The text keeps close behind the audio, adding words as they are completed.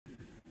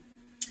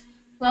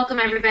Welcome,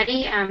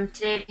 everybody.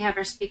 Today we have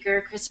our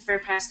speaker, Christopher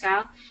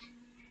Paschall.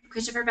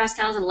 Christopher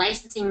Paschall is a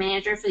licensing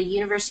manager for the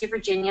University of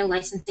Virginia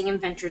Licensing and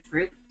Ventures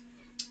Group.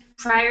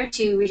 Prior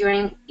to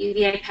rejoining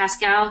UVA,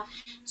 Paschall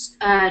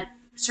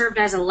served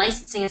as a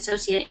licensing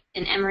associate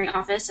in Emory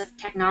Office of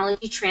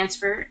Technology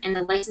Transfer and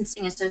the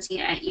licensing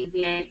associate at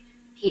UVA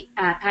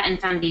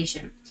Patent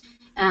Foundation.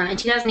 In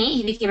 2008,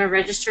 he became a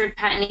registered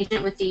patent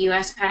agent with the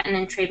U.S. Patent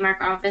and Trademark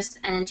Office,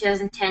 and in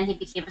 2010, he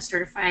became a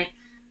certified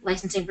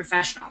licensing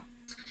professional.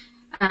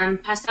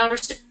 Paschall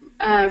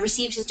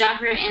received his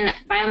doctorate in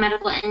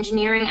biomedical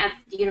engineering at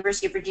the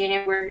University of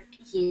Virginia, where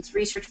his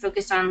research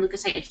focused on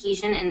leukocyte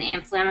adhesion and the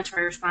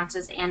inflammatory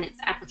responses and its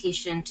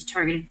application to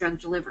targeted drug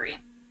delivery.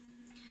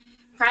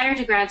 Prior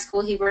to grad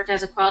school, he worked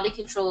as a quality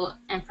control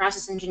and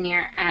process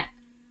engineer at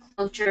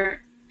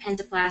Clocher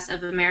Pentaplast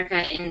of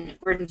America in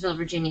Gordonsville,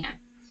 Virginia.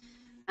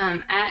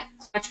 At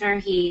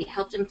Klochner, he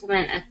helped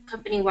implement a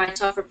company-wide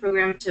software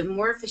program to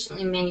more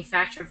efficiently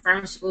manufacture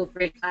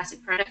pharmaceutical-grade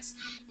plastic products.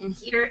 And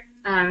here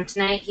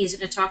tonight, he's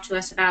going to talk to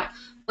us about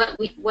what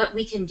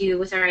we can do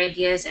with our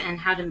ideas and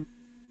how to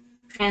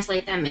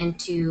translate them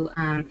into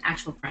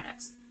actual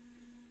products.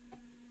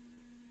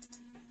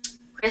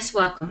 Chris,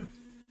 welcome.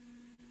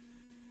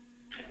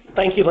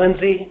 Thank you,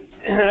 Lindsay.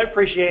 I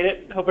appreciate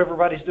it. Hope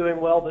everybody's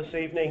doing well this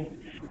evening.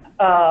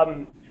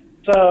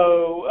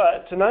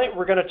 Tonight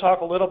we're going to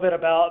talk a little bit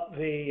about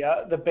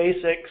the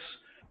basics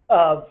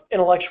of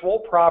intellectual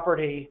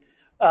property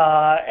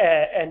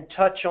and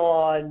touch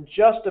on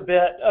just a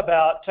bit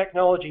about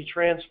technology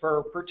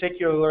transfer,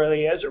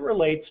 particularly as it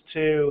relates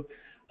to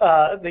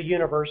the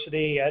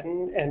university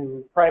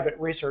and private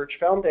research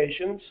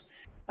foundations.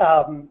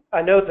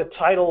 I know the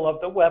title of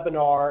the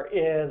webinar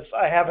is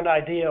I have an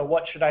idea,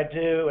 what should I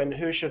do and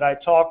who should I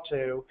talk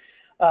to?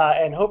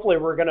 And hopefully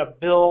we're going to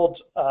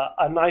build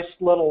a nice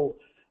little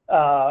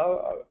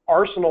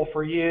arsenal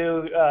for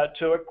you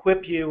to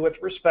equip you with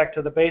respect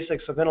to the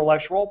basics of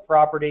intellectual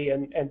property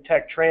and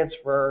tech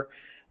transfer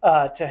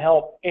to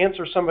help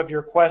answer some of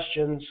your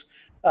questions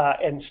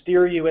and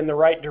steer you in the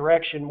right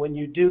direction when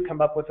you do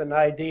come up with an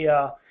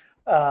idea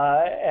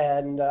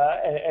and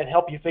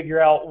help you figure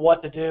out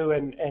what to do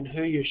and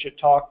who you should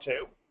talk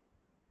to.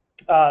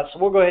 So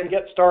we'll go ahead and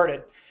get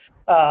started.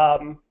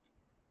 If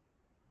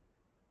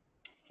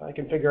I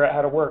can figure out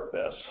how to work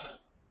this.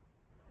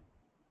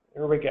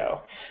 Here we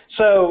go.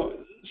 So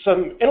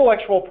some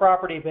intellectual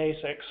property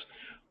basics.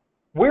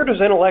 Where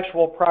does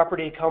intellectual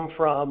property come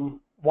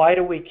from? Why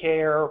do we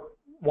care?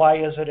 Why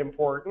is it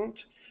important?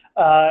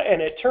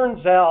 And it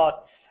turns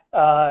out,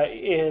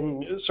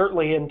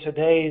 certainly in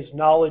today's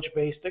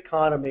knowledge-based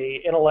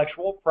economy,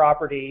 intellectual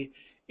property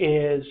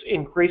is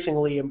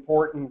increasingly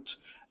important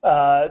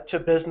to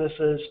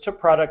businesses, to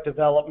product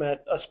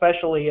development,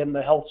 especially in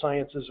the health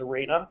sciences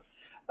arena.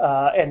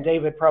 And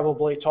David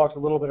probably talked a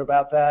little bit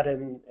about that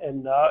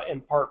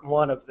in part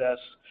one of this.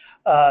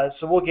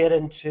 So we'll get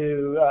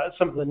into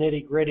some of the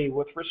nitty-gritty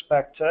with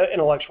respect to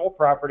intellectual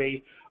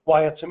property,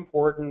 why it's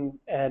important,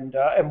 and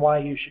why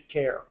you should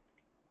care.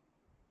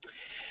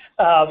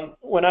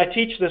 When I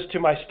teach this to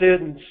my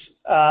students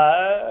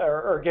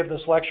or give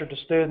this lecture to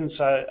students,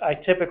 I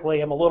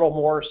typically am a little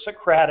more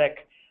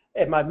Socratic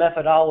in my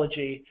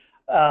methodology.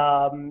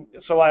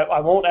 So I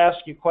won't ask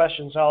you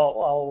questions.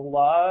 I'll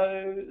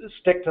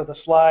stick to the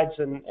slides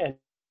and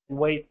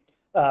wait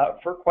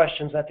for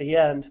questions at the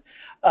end.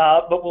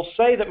 But we'll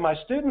say that my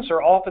students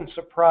are often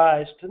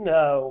surprised to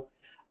know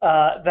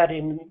that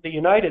in the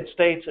United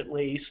States, at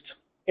least,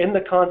 in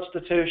the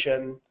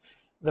Constitution,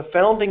 the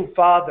Founding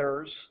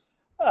Fathers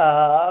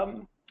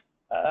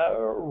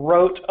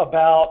wrote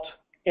about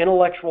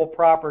intellectual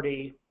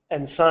property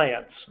and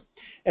science.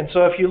 And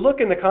so if you look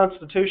in the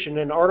Constitution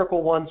in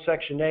Article 1,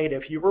 Section 8,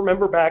 if you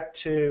remember back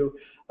to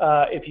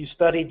if you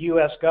studied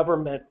U.S.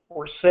 government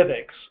or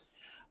civics,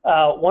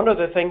 one of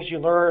the things you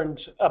learned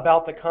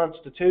about the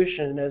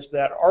Constitution is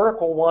that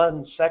Article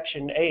 1,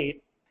 Section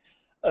 8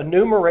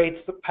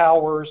 enumerates the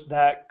powers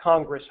that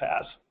Congress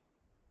has.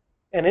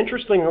 And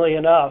interestingly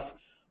enough,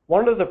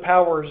 one of the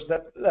powers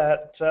that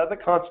the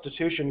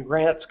Constitution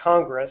grants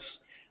Congress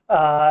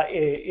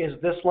is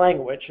this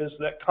language, is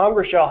that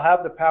Congress shall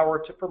have the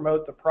power to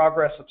promote the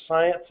progress of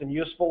science and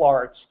useful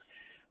arts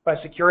by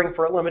securing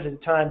for a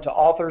limited time to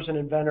authors and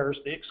inventors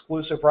the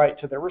exclusive right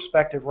to their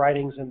respective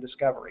writings and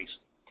discoveries.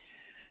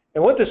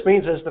 And what this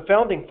means is the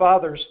Founding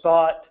Fathers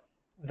thought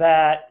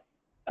that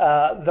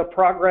the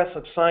progress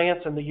of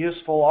science and the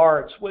useful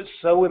arts was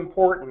so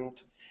important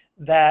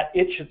that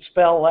it should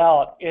spell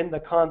out in the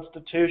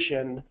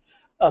Constitution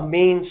a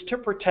means to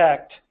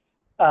protect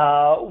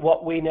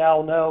what we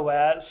now know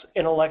as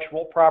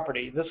intellectual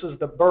property. This is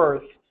the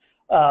birth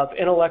of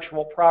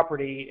intellectual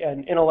property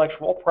and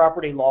intellectual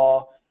property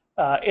law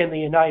in the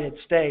United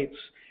States,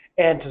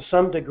 and to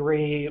some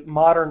degree,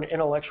 modern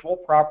intellectual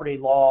property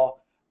law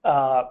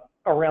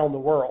around the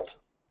world.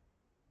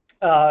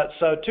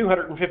 So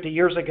 250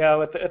 years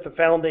ago at the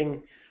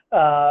founding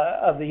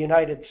of the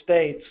United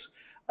States,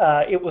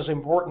 it was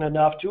important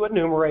enough to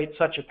enumerate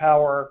such a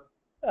power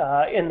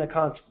in the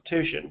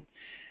Constitution.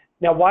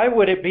 Now, why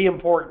would it be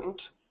important?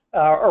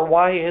 or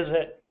why is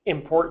it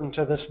important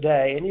to this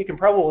day? And you can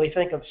probably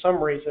think of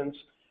some reasons,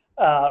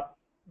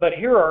 but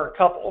here are a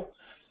couple.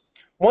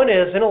 One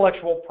is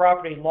intellectual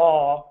property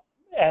law,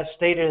 as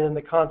stated in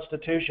the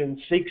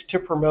Constitution, seeks to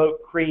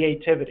promote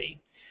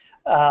creativity.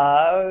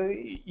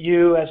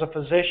 You as a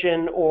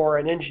physician or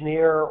an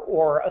engineer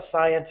or a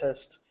scientist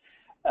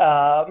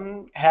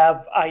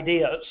have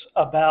ideas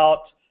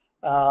about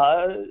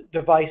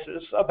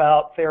devices,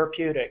 about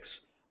therapeutics,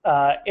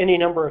 any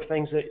number of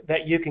things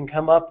that you can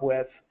come up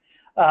with.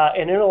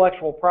 And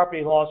intellectual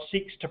property law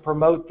seeks to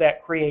promote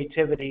that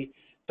creativity,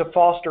 to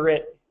foster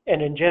it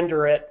and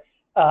engender it,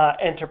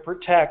 and to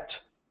protect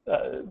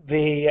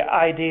the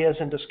ideas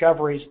and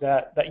discoveries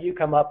that you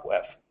come up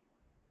with.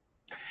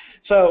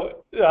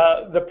 So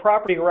the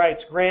property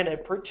rights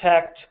granted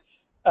protect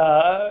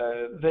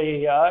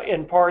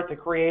in part the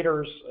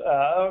creators,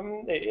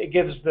 it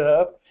gives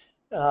the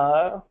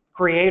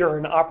creator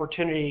an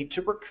opportunity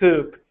to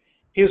recoup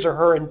his or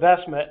her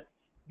investment,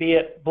 be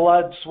it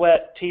blood,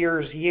 sweat,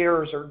 tears,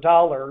 years, or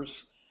dollars,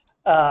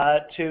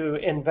 to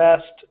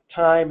invest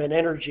time and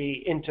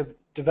energy into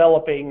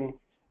developing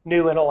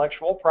new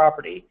intellectual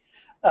property.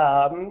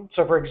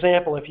 So for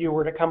example, if you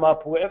were to come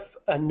up with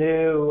a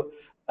new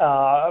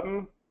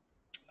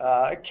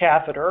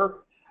catheter,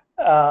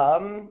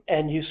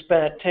 and you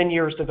spent 10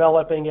 years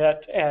developing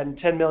it and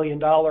 $10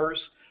 million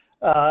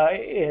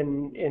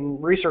in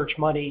research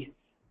money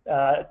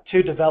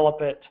to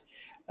develop it,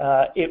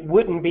 it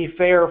wouldn't be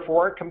fair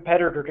for a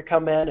competitor to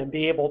come in and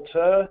be able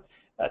to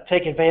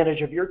take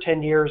advantage of your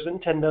 10 years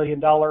and $10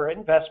 million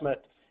investment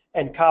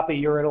and copy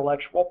your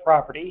intellectual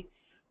property.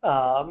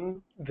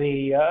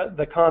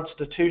 The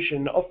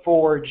Constitution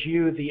affords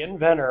you, the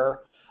inventor,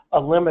 a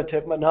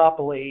limited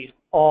monopoly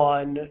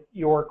on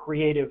your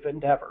creative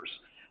endeavors.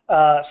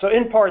 So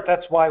in part,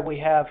 that's why we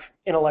have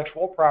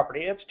intellectual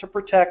property. It's to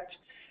protect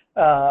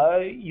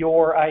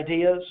your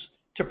ideas,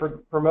 to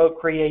promote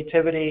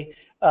creativity,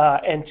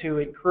 and to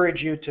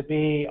encourage you to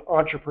be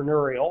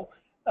entrepreneurial,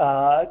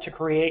 to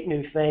create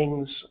new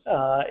things,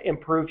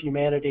 improve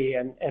humanity,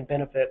 and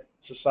benefit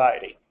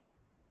society.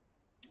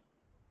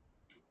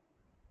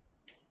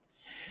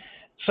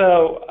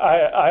 So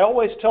I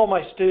always tell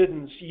my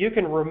students, you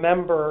can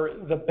remember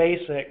the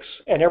basics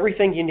and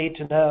everything you need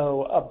to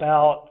know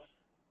about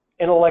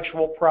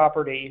intellectual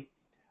property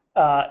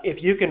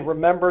if you can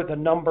remember the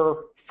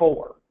number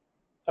 4.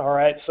 All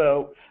right,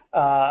 so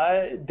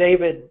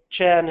David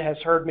Chen has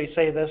heard me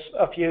say this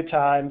a few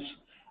times.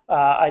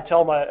 I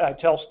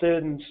tell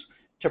students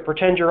to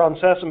pretend you're on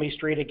Sesame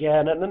Street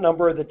again, and the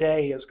number of the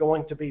day is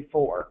going to be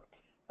 4.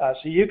 So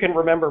you can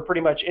remember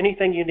pretty much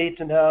anything you need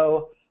to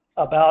know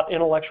about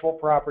intellectual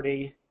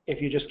property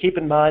if you just keep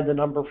in mind the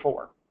number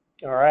 4.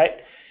 All right.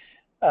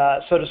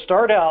 So to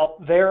start out,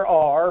 there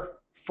are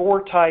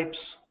 4 types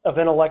of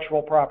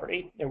intellectual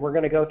property, and we're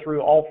going to go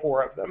through all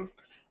 4 of them.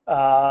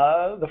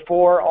 The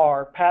 4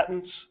 are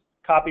patents,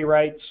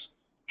 copyrights,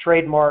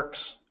 trademarks,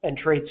 and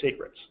trade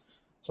secrets.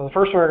 So the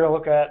first one we're going to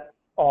look at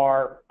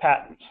are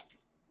patents.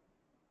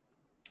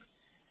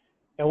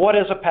 And what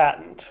is a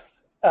patent?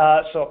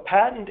 So a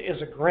patent is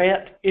a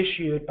grant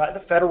issued by the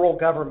federal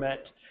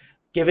government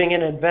giving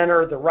an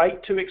inventor the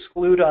right to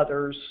exclude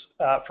others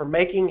from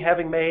making,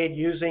 having made,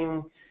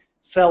 using,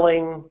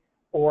 selling,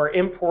 or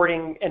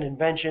importing an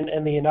invention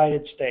in the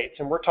United States.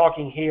 And we're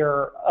talking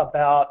here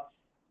about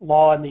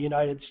law in the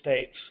United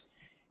States.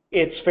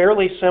 It's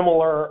fairly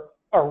similar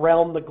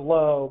around the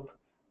globe.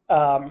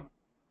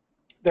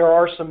 There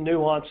are some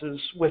nuances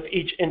with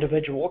each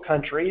individual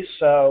country.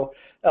 So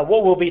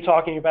what we'll be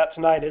talking about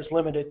tonight is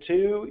limited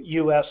to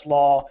U.S.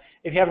 law.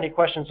 If you have any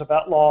questions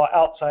about law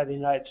outside the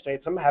United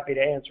States, I'm happy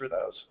to answer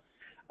those.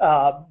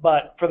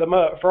 But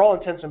for all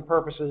intents and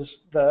purposes,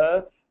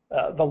 the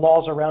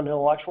laws around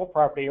intellectual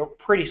property are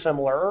pretty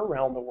similar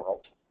around the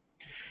world.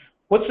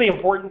 What's the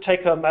important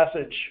take-home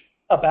message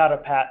about a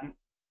patent?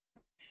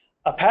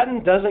 A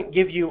patent doesn't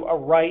give you a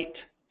right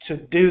to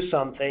do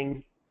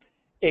something.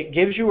 It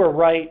gives you a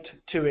right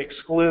to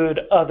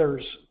exclude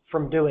others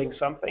from doing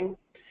something.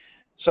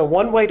 So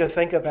one way to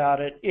think about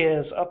it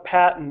is a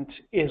patent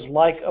is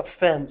like a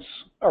fence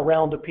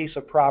around a piece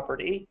of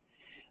property.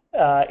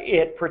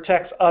 It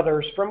protects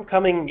others from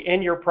coming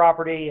in your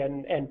property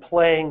and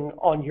playing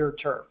on your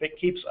turf. It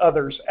keeps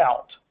others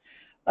out.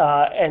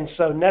 And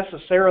so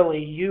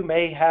necessarily you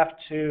may have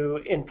to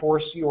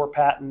enforce your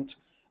patent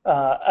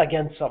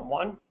against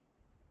someone,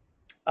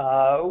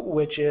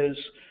 which is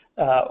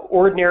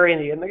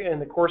ordinary in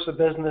the course of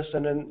business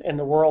and in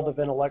the world of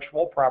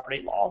intellectual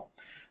property law.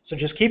 So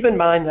just keep in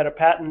mind that a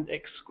patent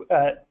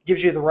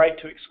gives you the right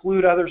to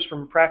exclude others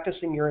from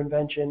practicing your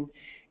invention.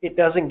 It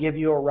doesn't give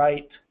you a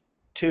right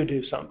to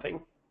do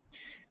something.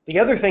 The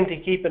other thing to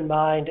keep in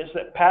mind is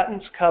that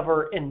patents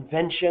cover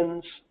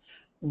inventions,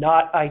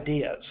 not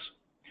ideas.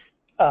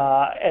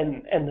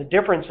 And the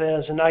difference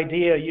is an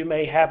idea you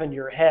may have in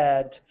your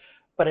head,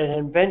 but an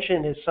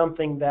invention is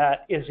something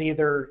that is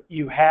either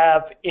you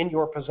have in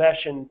your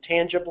possession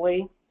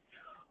tangibly,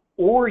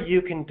 or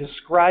you can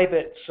describe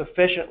it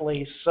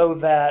sufficiently so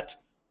that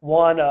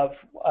one of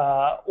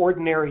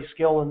ordinary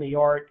skill in the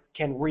art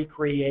can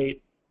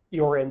recreate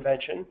your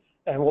invention.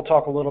 And we'll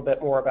talk a little bit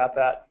more about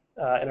that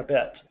in a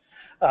bit.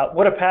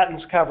 What do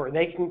patents cover?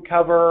 They can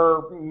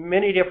cover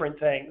many different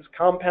things: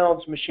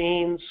 compounds,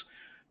 machines,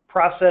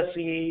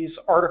 processes,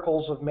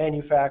 articles of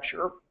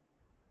manufacture.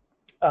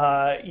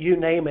 You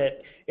name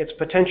it, it's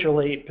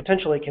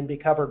potentially can be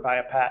covered by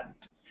a patent.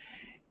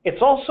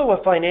 It's also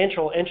a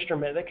financial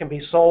instrument that can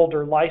be sold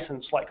or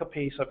licensed like a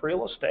piece of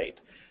real estate.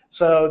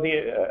 So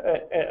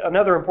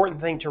another important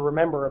thing to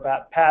remember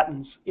about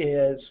patents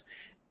is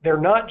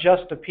they're not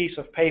just a piece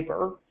of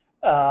paper.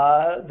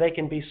 They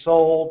can be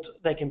sold,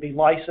 they can be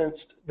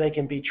licensed, they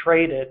can be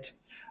traded.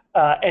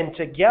 And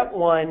to get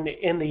one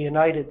in the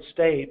United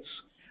States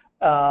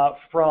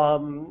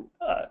from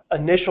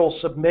initial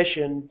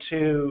submission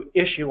to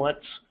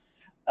issuance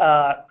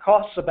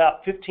costs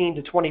about $15,000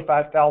 to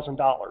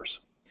 $25,000.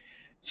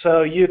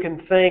 So you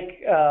can think,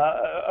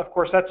 of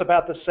course, that's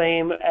about the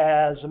same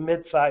as a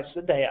mid-size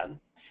sedan.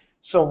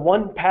 So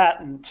one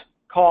patent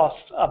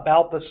costs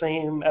about the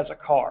same as a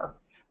car.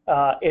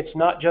 It's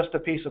not just a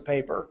piece of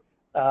paper.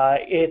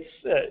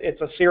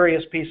 It's a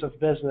serious piece of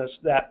business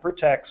that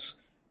protects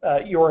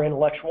your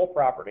intellectual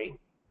property.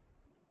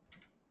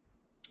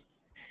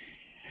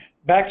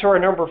 Back to our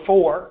number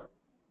 4,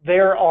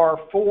 there are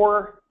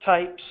 4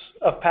 types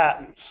of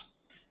patents.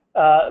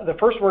 The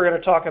first we're going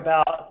to talk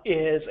about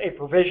is a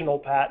provisional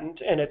patent,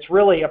 and it's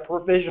really a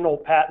provisional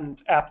patent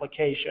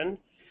application.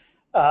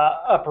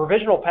 A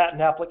provisional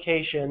patent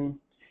application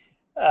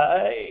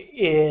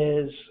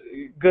is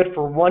good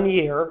for 1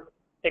 year.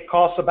 It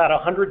costs about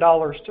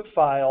 $100 to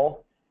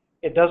file.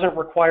 It doesn't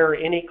require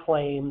any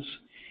claims.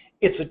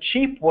 It's a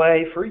cheap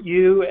way for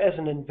you as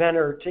an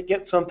inventor to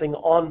get something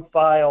on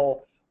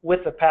file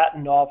with the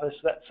patent office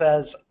that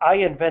says, I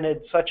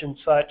invented such and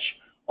such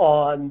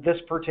on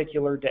this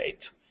particular date.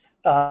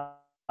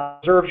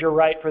 Reserves your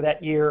right for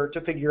that year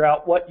to figure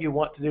out what you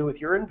want to do with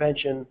your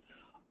invention,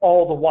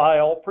 all the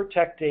while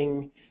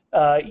protecting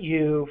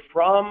you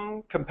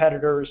from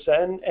competitors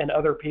and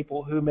other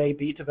people who may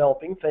be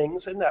developing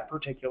things in that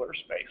particular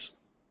space.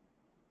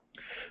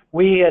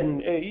 We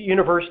and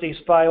universities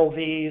file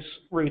these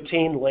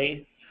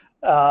routinely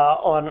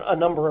on a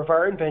number of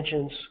our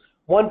inventions.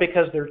 One,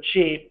 because they're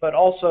cheap, but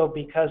also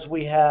because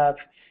we have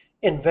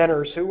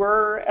inventors who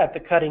are at the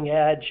cutting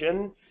edge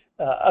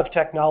of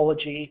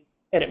technology,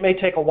 and it may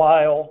take a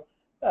while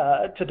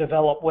to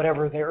develop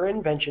whatever their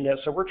invention is.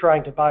 So we're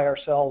trying to buy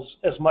ourselves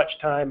as much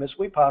time as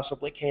we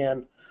possibly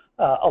can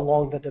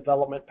along the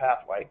development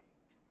pathway.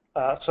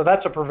 So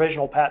that's a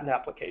provisional patent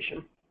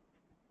application.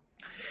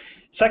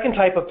 Second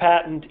type of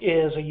patent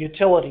is a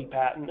utility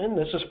patent, and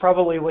this is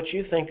probably what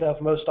you think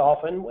of most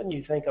often when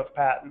you think of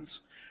patents.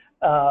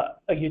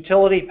 A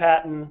utility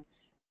patent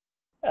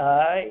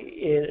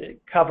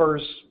it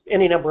covers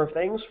any number of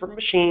things from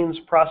machines,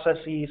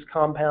 processes,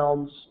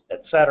 compounds,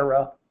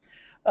 etc.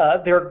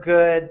 They're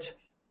good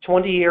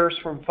 20 years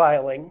from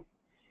filing.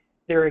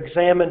 They're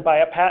examined by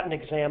a patent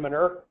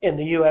examiner in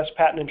the U.S.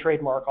 Patent and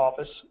Trademark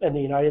Office in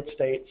the United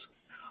States.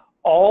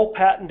 All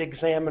patent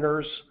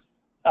examiners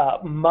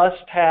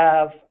must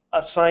have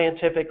a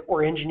scientific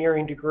or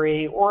engineering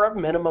degree or a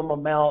minimum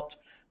amount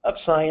of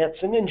science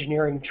and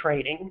engineering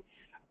training.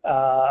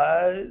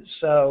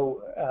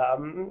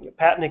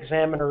 Patent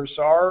examiners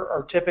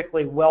are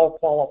typically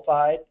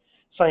well-qualified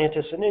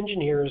scientists and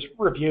engineers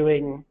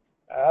reviewing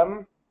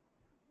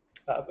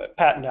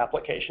patent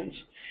applications.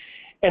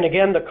 And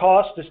again, the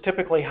cost is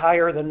typically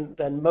higher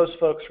than most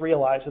folks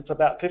realize. It's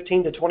about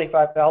 $15,000 to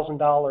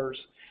 $25,000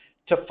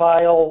 to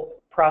file,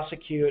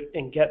 prosecute,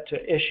 and get to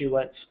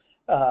issuance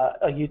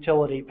a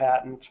utility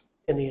patent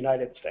in the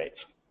United States.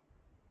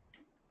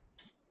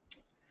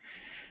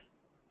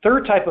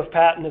 Third type of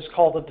patent is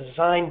called a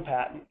design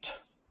patent.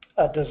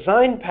 A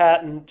design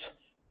patent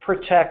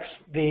protects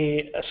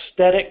the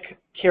aesthetic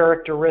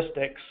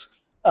characteristics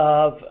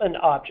of an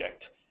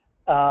object,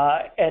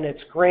 and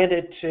it's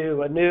granted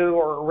to a new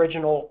or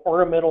original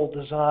ornamental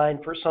design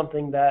for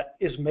something that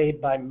is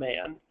made by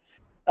man.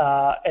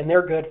 And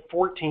they're good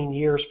 14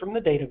 years from the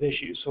date of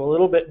issue, so a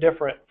little bit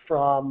different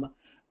from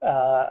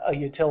a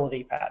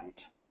utility patent.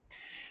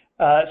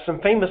 Some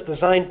famous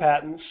design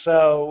patents.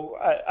 So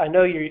I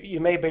know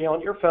you may be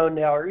on your phone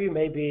now, or you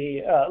may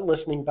be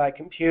listening by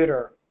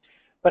computer.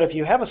 But if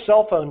you have a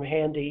cell phone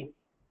handy,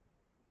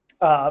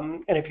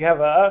 and if you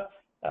have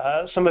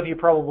some of you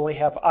probably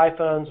have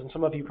iPhones, and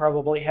some of you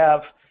probably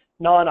have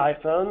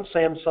non-iPhones,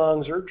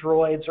 Samsungs or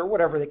Droids or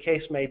whatever the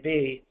case may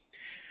be.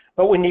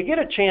 But when you get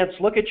a chance,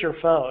 look at your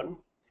phone.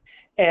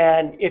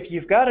 And if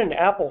you've got an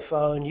Apple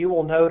phone, you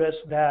will notice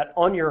that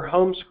on your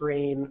home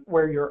screen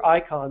where your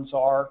icons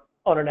are,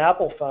 on an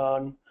Apple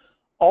phone,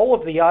 all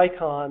of the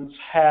icons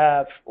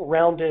have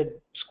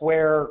rounded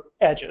square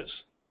edges,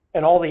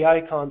 and all the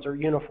icons are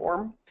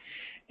uniform.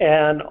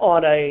 And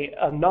on a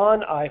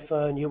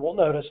non-iPhone, you will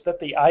notice that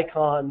the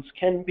icons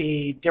can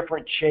be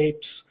different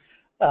shapes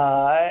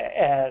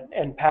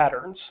and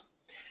patterns.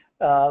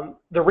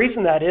 The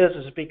reason that is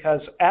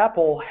because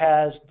Apple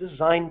has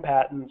design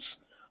patents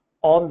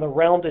on the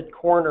rounded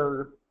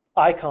corner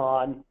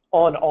icon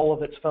on all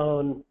of its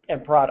phone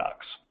and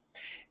products.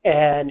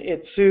 And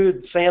it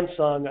sued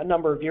Samsung a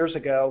number of years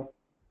ago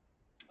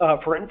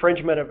for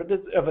infringement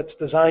of its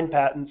design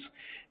patents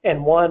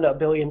and won a $1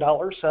 billion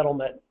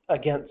settlement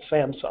against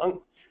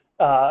Samsung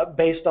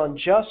based on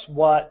just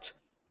what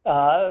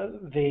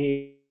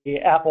the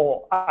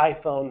Apple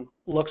iPhone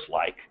looks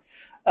like.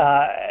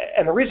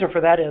 And the reason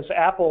for that is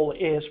Apple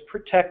is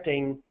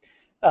protecting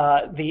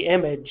the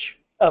image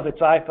of its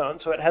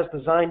iPhone. So it has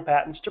design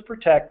patents to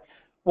protect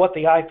what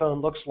the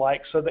iPhone looks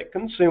like so that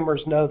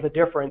consumers know the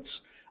difference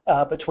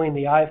between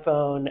the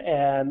iPhone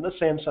and the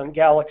Samsung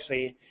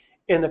Galaxy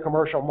in the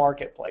commercial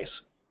marketplace.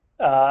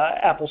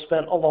 Apple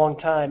spent a long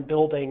time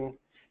building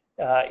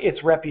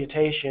its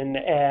reputation,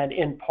 and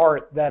in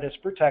part that is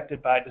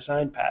protected by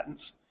design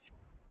patents.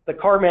 The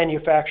car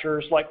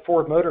manufacturers like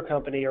Ford Motor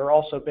Company are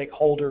also big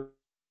holders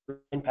of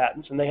design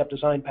patents, and they have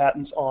design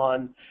patents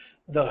on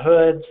the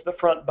hoods, the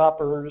front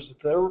bumpers,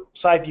 the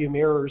side view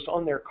mirrors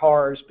on their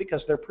cars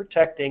because they're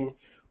protecting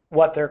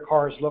what their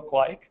cars look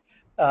like.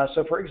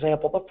 So for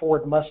example, the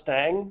Ford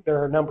Mustang, there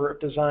are a number of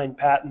design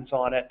patents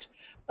on it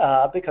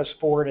because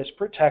Ford is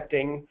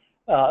protecting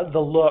the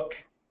look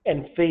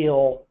and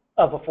feel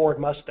of a Ford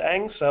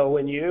Mustang. So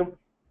when you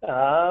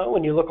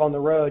look on the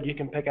road, you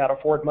can pick out a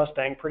Ford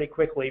Mustang pretty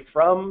quickly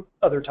from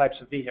other types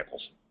of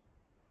vehicles.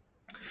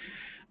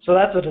 So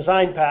that's a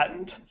design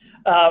patent.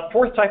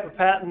 Fourth type of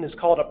patent is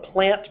called a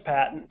plant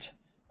patent.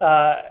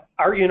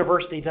 Our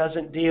university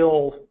doesn't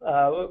deal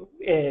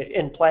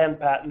in plant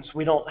patents.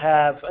 We don't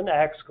have an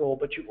ag school,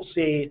 but you will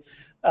see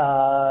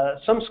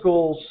some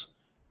schools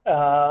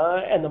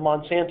and the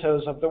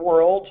Monsantos of the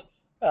world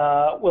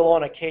will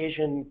on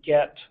occasion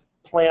get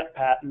plant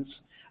patents.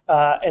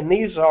 And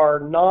these are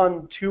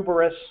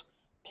non-tuberous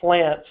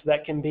plants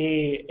that can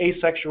be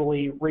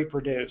asexually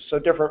reproduced. So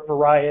different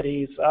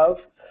varieties of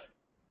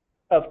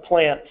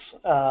plants,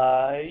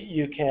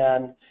 you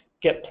can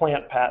get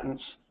plant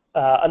patents.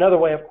 Another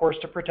way, of course,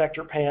 to protect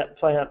your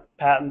plant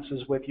patents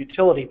is with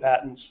utility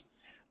patents.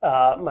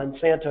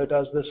 Monsanto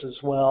does this as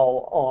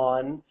well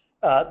on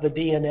the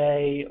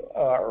DNA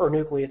or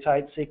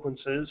nucleotide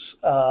sequences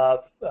of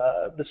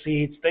the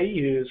seeds they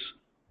use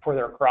for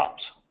their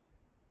crops.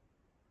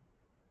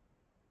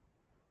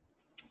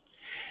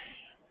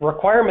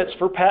 Requirements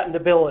for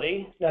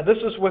patentability. Now this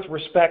is with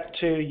respect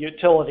to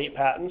utility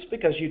patents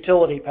because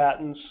utility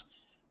patents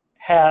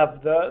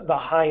have the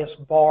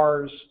highest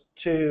bars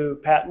to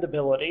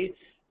patentability.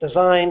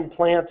 Design,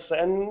 plants,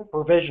 and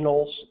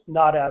provisionals,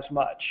 not as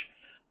much.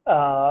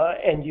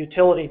 And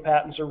utility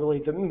patents are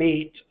really the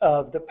meat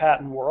of the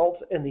patent world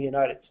in the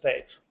United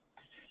States.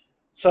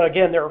 So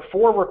again, there are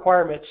 4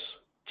 requirements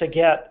to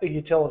get a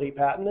utility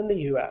patent in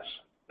the US.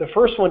 The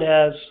first one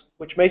is,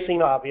 which may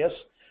seem obvious,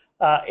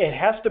 it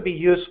has to be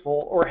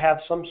useful or have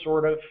some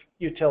sort of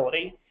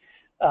utility.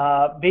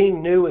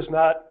 Being new is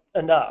not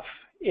enough.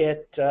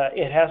 It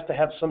has to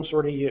have some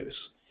sort of use.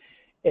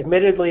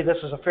 Admittedly, this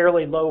is a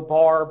fairly low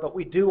bar, but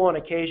we do on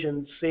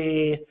occasion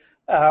see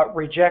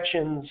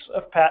rejections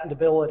of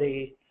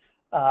patentability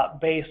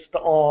based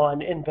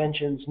on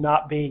inventions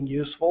not being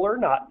useful or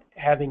not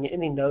having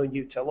any known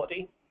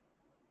utility.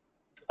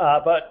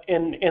 But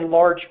in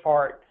large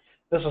part,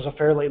 this is a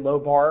fairly low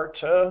bar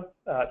to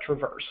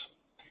traverse.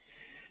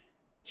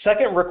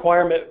 Second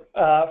requirement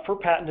for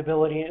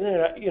patentability in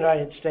the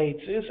United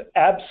States is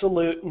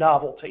absolute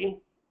novelty.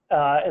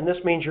 And this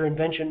means your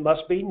invention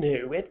must be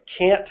new. It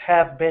can't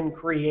have been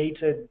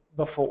created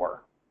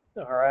before.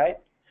 All right.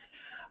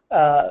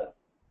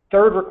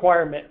 Third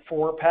requirement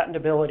for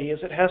patentability is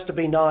it has to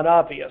be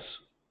non-obvious.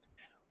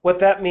 What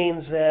that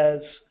means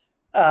is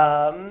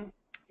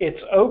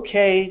it's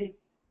okay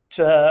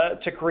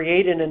to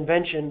create an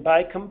invention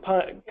by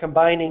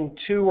combining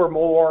 2 or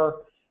more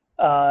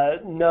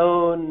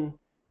known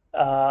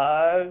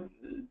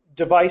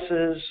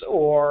devices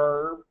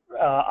or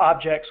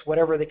objects,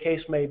 whatever the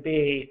case may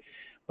be,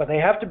 but they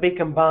have to be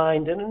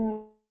combined in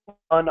an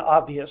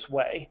unobvious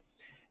way.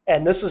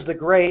 And this is the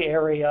gray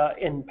area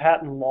in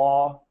patent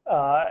law,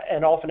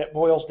 and often it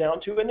boils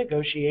down to a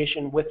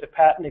negotiation with the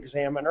patent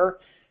examiner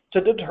to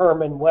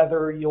determine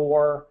whether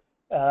your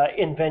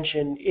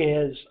invention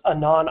is a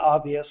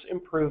non-obvious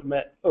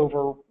improvement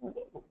over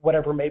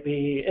whatever may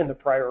be in the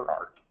prior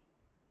art.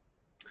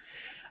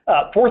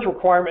 Fourth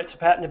requirement to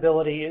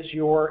patentability is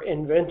your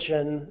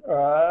invention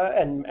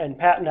and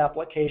patent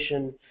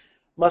application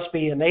must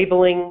be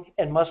enabling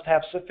and must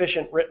have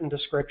sufficient written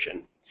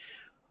description.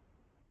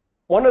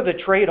 One of the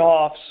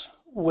trade-offs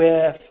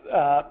with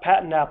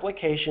patent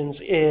applications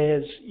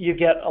is you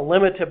get a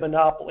limited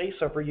monopoly.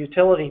 So for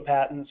utility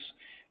patents,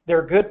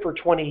 they're good for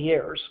 20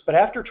 years. But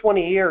after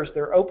 20 years,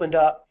 they're opened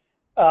up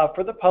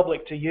for the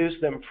public to use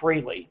them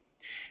freely.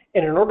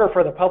 And in order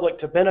for the public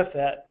to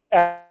benefit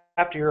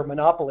after your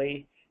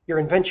monopoly, your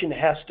invention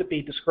has to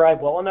be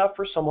described well enough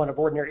for someone of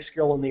ordinary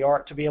skill in the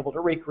art to be able to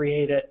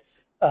recreate it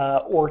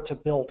or to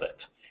build it.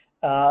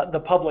 The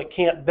public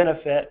can't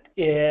benefit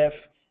if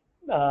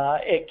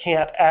it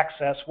can't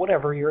access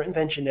whatever your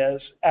invention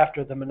is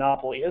after the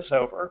monopoly is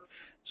over.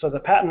 So the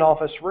Patent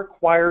Office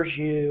requires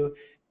you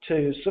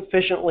to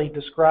sufficiently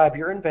describe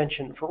your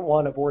invention for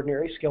one of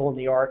ordinary skill in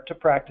the art, to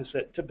practice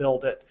it, to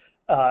build it,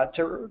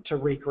 to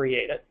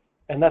recreate it.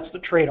 And that's the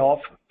trade-off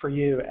for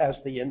you as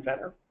the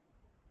inventor.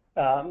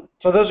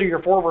 So those are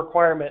your 4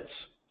 requirements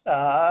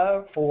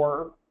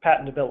for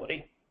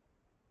patentability,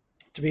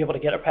 to be able to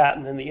get a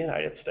patent in the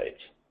United States.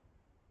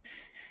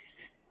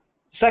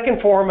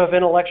 Second form of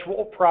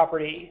intellectual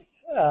property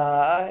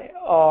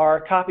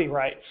are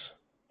copyrights.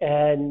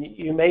 And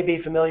you may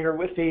be familiar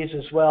with these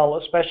as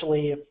well,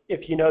 especially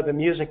if you know the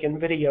music and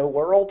video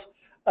world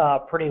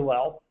pretty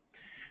well.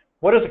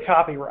 What is a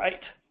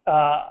copyright?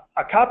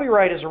 A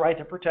copyright is a right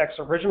that protects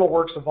original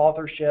works of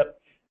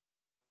authorship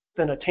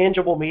in a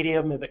tangible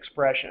medium of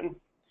expression.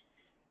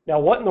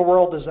 Now, what in the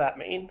world does that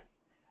mean?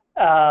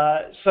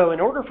 So in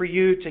order for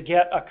you to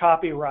get a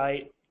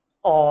copyright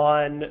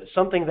on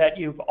something that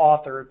you've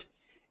authored,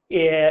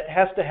 it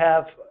has to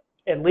have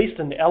at least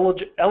an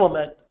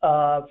element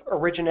of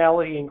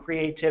originality and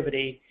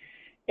creativity,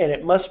 and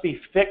it must be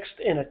fixed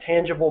in a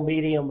tangible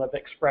medium of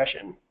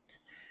expression.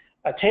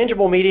 A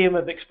tangible medium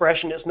of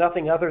expression is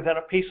nothing other than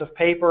a piece of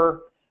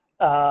paper,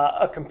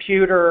 a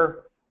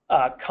computer,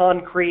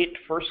 concrete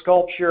for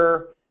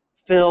sculpture,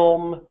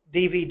 film,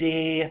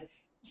 DVD,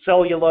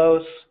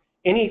 cellulose,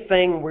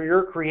 anything where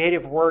your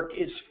creative work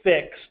is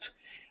fixed.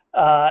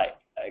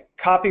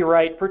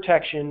 Copyright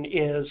protection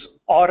is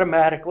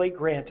automatically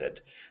granted.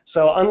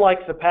 So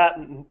unlike the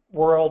patent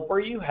world, where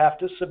you have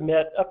to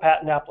submit a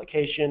patent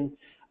application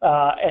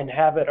and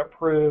have it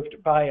approved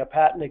by a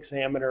patent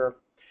examiner,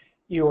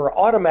 you are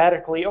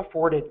automatically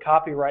afforded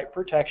copyright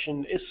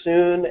protection as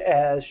soon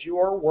as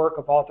your work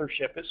of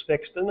authorship is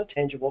fixed in a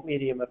tangible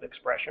medium of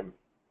expression.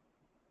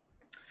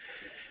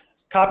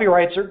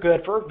 Copyrights are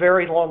good for a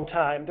very long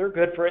time. They're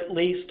good for at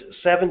least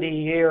 70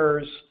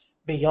 years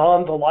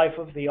beyond the life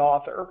of the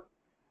author.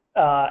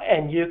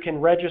 And you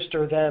can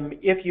register them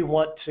if you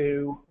want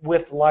to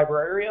with the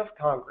Library of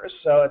Congress.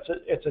 So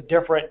it's a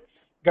different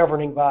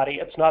governing body.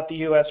 It's not the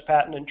U.S.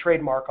 Patent and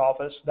Trademark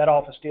Office. That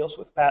office deals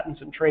with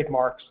patents and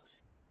trademarks.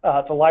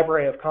 The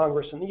Library of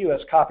Congress and the U.S.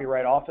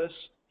 Copyright Office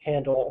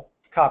handle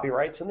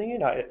copyrights in the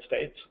United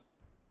States.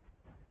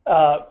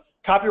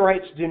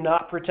 Copyrights do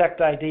not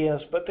protect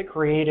ideas, but the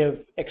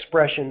creative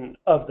expression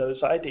of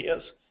those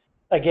ideas.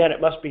 Again,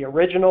 it must be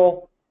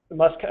original. It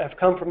must have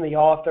come from the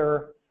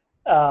author.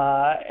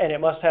 And it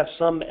must have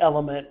some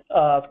element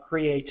of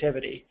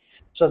creativity.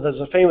 So there's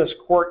a famous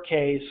court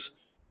case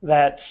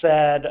that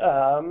said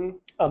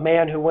a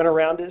man who went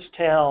around his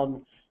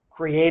town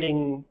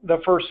creating the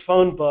first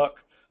phone book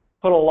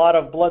put a lot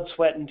of blood,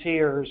 sweat, and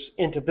tears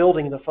into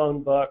building the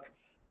phone book,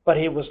 but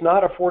he was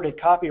not afforded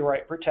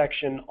copyright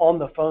protection on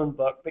the phone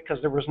book because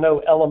there was no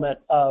element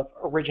of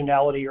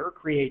originality or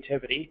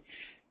creativity.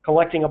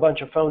 Collecting a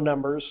bunch of phone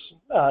numbers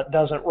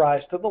doesn't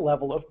rise to the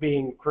level of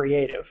being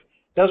creative.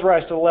 Does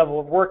rise to the level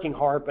of working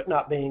hard, but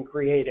not being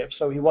creative.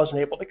 So he wasn't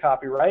able to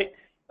copyright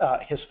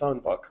his phone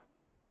book.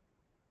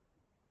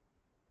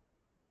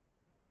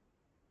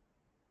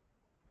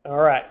 All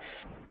right.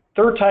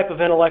 Third type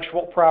of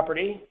intellectual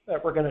property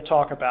that we're going to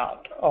talk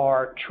about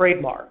are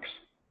trademarks.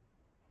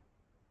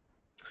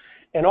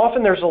 And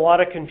often there's a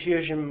lot of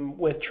confusion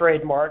with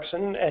trademarks,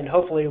 and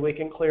hopefully we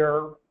can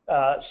clear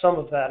some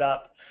of that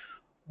up.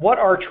 What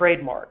are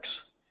trademarks?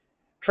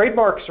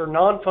 Trademarks are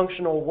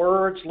non-functional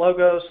words,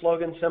 logos,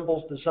 slogan,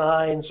 symbols,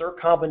 designs, or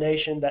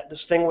combination that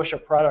distinguish a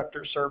product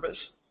or service.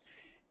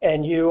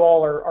 And you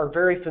all are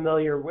very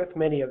familiar with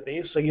many of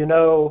these. So you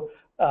know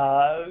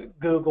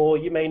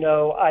Google, you may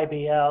know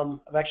IBM.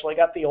 I've actually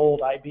got the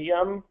old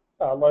IBM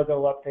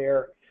logo up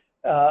there,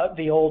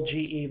 the old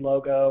GE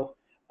logo,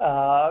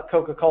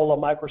 Coca-Cola,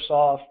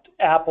 Microsoft,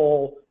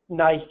 Apple,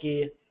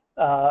 Nike.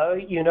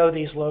 You know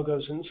these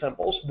logos and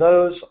symbols.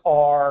 Those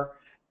are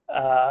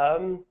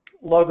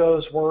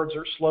logos, words,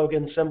 or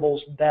slogan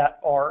symbols that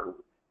are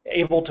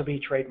able to be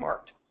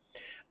trademarked.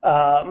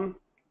 How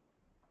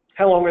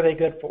long are they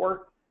good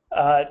for?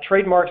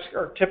 Trademarks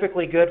are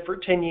typically good for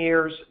 10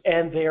 years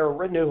and they're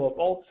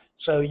renewable,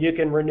 so you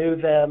can renew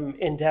them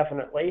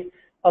indefinitely,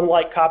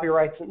 unlike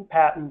copyrights and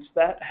patents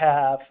that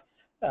have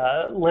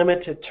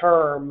limited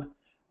term.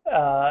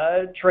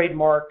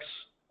 Trademarks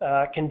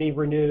can be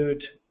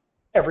renewed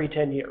every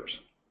 10 years.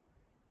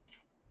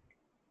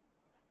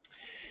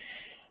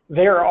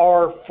 There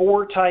are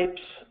 4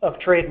 types of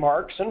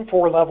trademarks and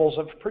 4 levels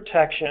of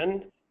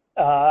protection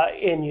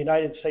in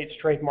United States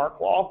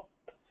trademark law.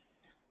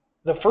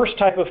 The first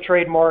type of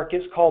trademark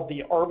is called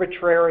the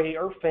arbitrary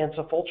or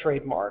fanciful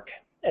trademark.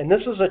 And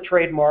this is a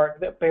trademark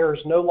that bears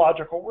no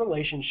logical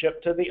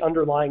relationship to the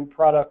underlying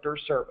product or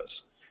service.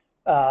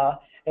 And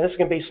this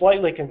can be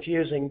slightly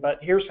confusing, but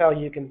here's how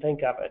you can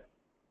think of it.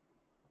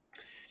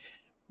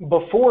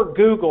 Before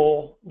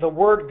Google, the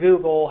word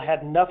Google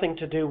had nothing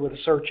to do with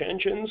search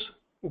engines.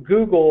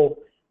 Google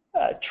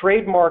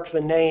trademarked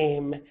the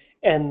name,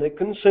 and the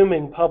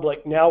consuming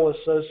public now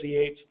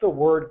associates the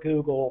word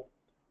Google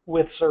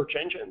with search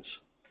engines.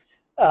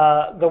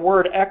 The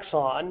word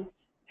Exxon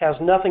has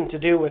nothing to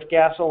do with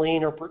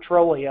gasoline or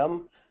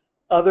petroleum,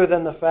 other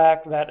than the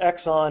fact that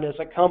Exxon is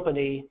a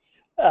company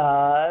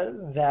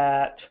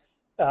that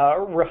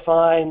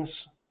refines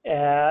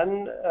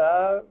and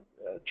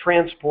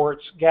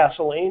transports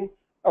gasoline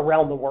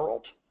around the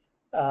world.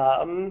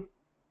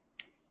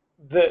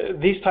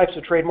 These types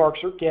of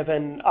trademarks are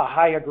given a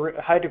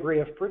high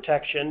degree of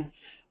protection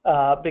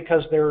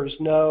because there's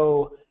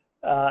no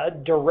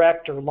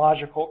direct or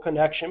logical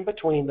connection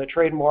between the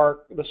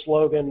trademark, the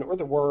slogan, or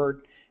the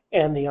word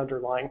and the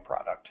underlying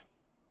product.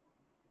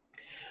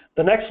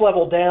 The next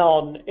level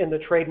down in the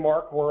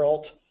trademark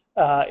world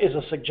is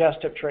a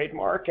suggestive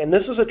trademark, and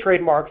this is a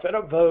trademark that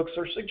evokes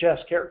or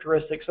suggests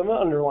characteristics of an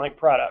underlying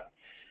product.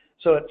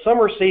 So it's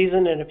summer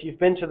season, and if you've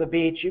been to the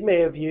beach, you may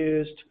have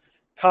used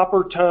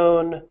copper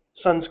tone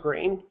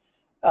sunscreen,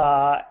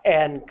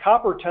 and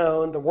copper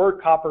tone, the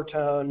word copper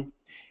tone,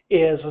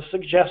 is a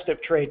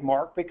suggestive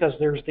trademark because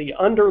there's the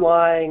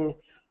underlying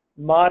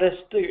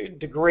modest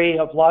degree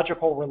of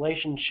logical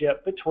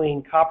relationship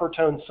between copper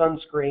tone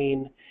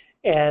sunscreen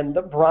and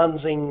the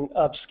bronzing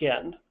of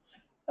skin.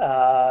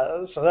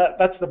 So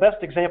that's the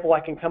best example I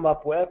can come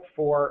up with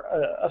for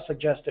a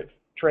suggestive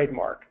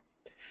trademark.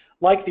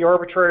 Like the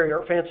arbitrary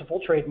or fanciful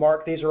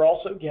trademark, these are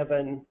also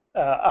given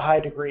a high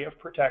degree of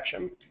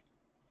protection.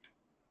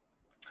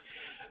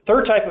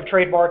 Third type of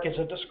trademark is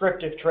a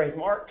descriptive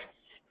trademark.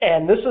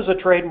 And this is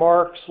a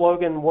trademark,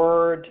 slogan,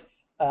 word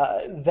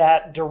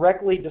that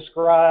directly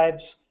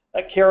describes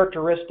a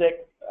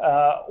characteristic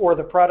or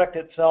the product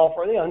itself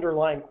or the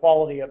underlying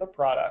quality of the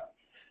product.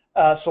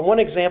 So one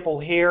example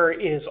here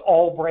is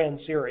all brand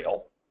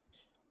cereal.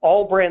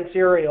 All brand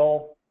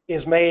cereal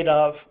is made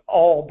of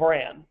all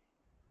bran,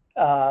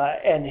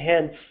 and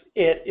hence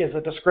it is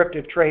a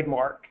descriptive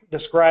trademark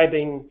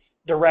describing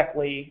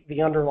directly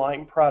the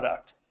underlying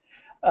product.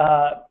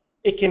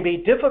 It can be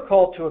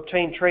difficult to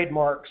obtain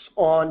trademarks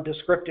on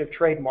descriptive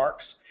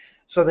trademarks,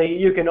 so that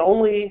you can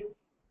only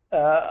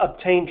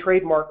obtain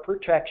trademark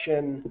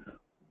protection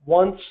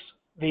once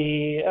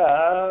the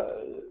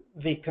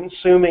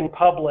consuming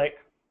public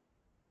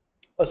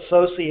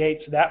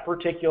associates that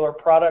particular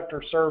product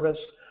or service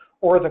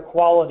or the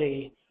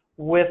quality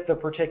with the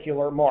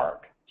particular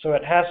mark. So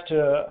it has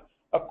to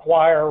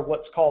acquire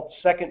what's called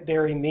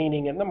secondary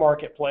meaning in the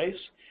marketplace.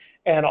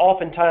 And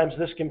oftentimes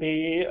this can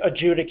be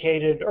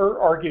adjudicated or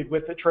argued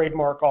with the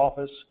trademark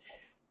office.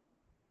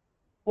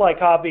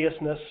 Like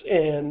obviousness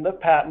in the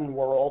patent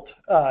world,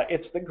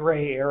 it's the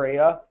gray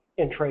area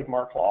in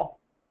trademark law.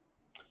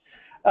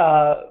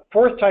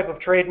 Fourth type of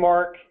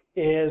trademark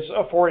is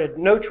afforded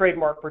no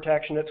trademark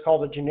protection. It's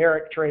called a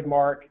generic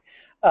trademark,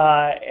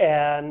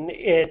 and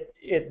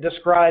it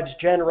describes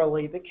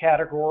generally the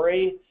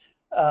category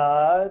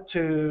in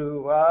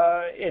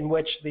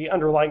which the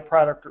underlying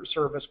product or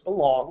service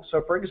belongs.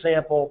 So for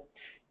example,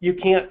 you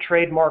can't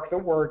trademark the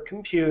word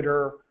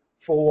computer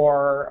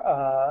for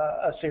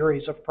a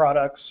series of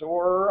products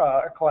or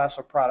a class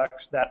of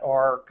products that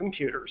are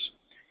computers.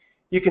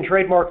 You can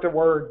trademark the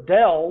word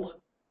Dell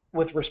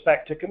with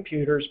respect to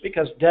computers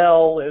because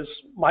Dell is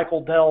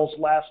Michael Dell's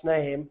last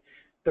name.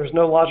 There's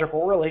no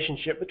logical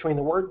relationship between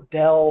the word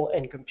Dell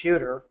and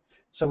computer,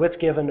 so it's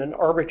given an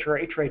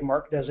arbitrary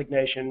trademark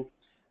designation.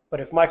 But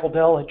if Michael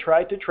Dell had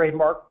tried to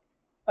trademark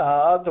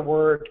the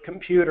word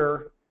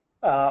computer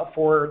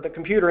for the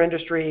computer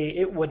industry,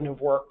 it wouldn't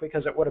have worked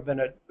because it would have been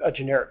a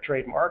generic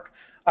trademark.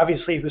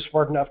 Obviously, he was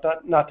smart enough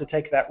not to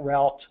take that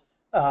route,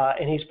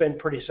 and he's been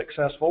pretty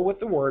successful with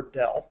the word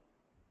Dell.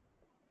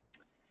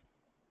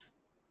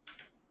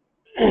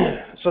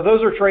 So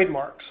those are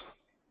trademarks.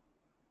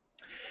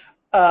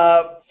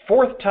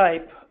 Fourth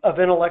type of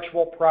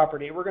intellectual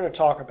property we're going to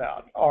talk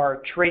about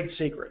are trade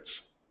secrets.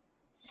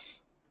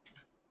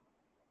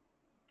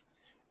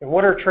 And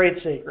what are trade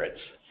secrets?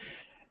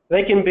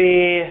 They can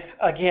be,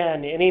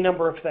 again, any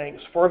number of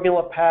things: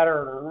 formula,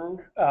 pattern,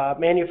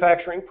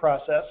 manufacturing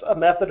process, a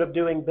method of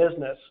doing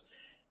business,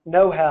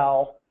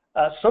 know-how,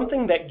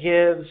 something that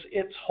gives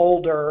its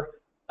holder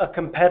a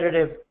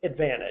competitive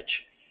advantage.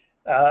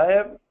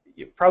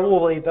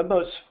 Probably the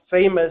most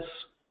famous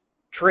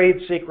trade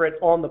secret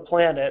on the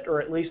planet,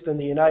 or at least in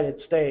the United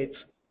States,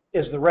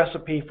 is the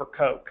recipe for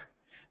Coke.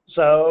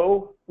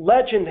 So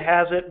legend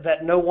has it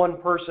that no one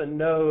person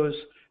knows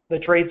the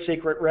trade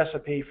secret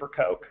recipe for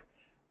Coke.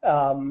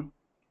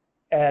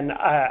 And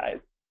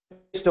it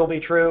may still be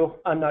true,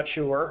 I'm not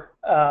sure.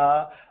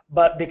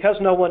 But because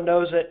no one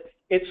knows it,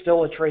 it's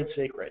still a trade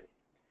secret.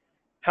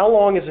 How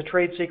long is a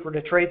trade secret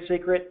a trade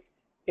secret?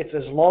 It's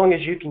as long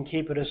as you can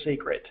keep it a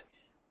secret.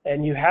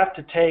 And you have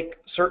to take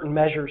certain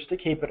measures to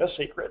keep it a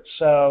secret.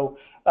 So,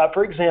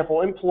 for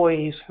example,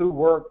 employees who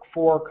work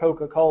for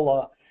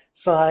Coca-Cola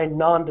sign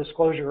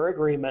non-disclosure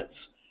agreements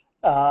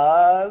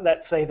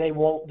that say they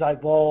won't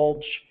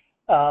divulge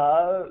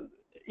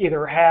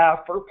either half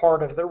or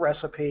part of the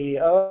recipe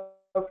of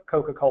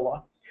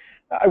Coca-Cola.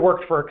 I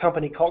worked for a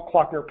company called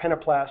Klockner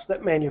Pentaplast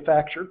that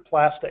manufactured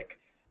plastic.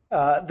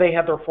 They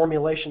had their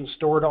formulations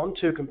stored on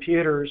 2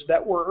 computers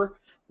that were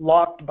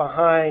locked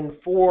behind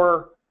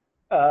 4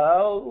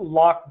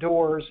 locked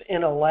doors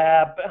in a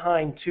lab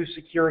behind 2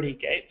 security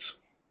gates.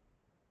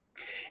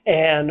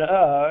 And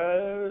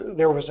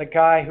there was a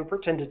guy who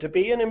pretended to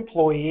be an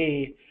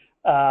employee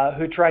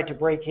who tried to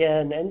break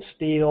in and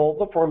steal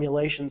the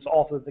formulations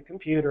off of the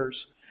computers,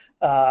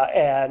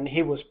 and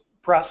he was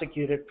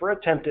prosecuted for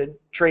attempted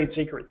trade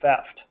secret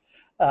theft.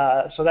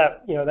 So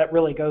that that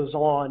really goes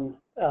on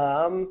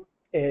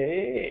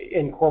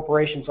in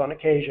corporations on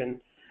occasion.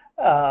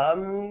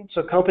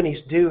 So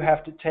companies do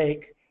have to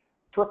take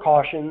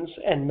precautions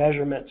and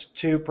measurements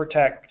to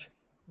protect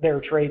their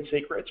trade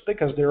secrets,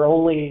 because they're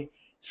only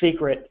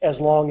secret as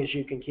long as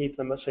you can keep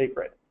them a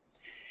secret.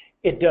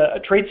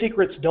 Trade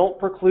secrets don't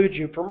preclude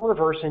you from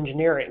reverse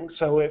engineering.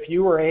 So if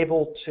you were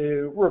able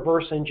to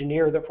reverse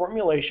engineer the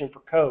formulation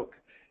for Coke,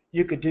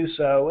 you could do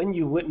so, and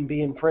you wouldn't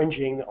be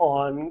infringing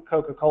on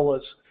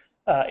Coca-Cola's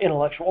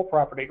intellectual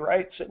property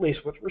rights, at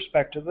least with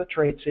respect to the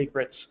trade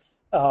secrets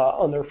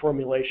on their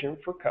formulation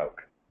for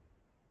Coke.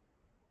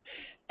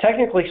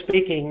 Technically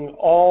speaking,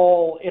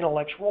 all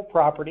intellectual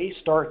property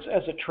starts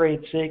as a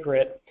trade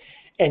secret,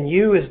 and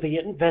you as the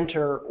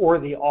inventor or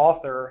the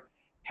author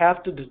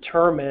have to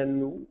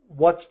determine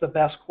what's the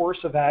best course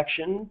of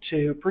action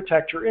to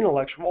protect your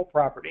intellectual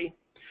property.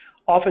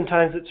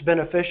 Oftentimes it's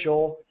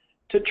beneficial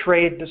to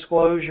trade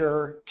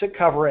disclosure to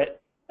cover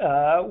it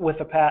with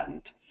a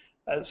patent.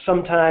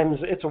 Sometimes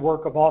it's a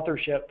work of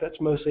authorship that's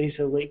most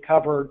easily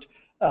covered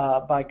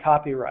by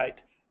copyright.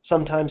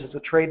 Sometimes it's a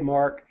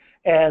trademark,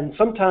 and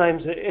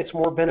sometimes it's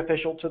more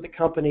beneficial to the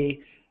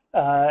company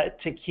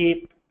to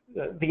keep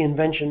the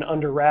invention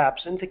under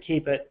wraps and to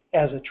keep it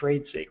as a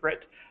trade secret.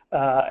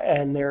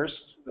 And there's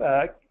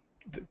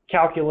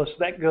calculus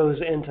that goes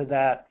into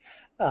that,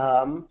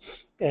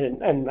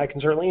 and I can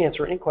certainly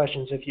answer any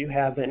questions if you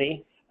have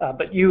any,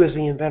 but you as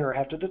the inventor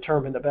have to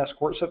determine the best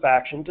course of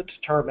action to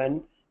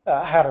determine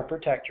how to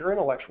protect your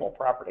intellectual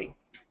property.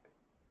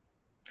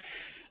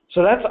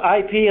 So that's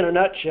IP in a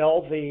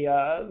nutshell,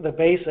 the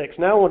basics.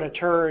 Now I want to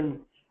turn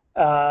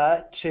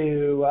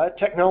to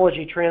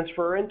technology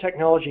transfer and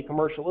technology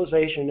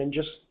commercialization and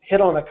just hit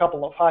on a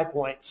couple of high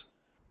points.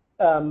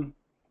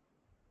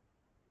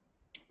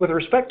 With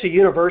respect to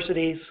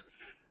universities,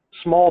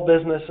 small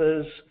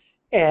businesses,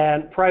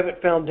 and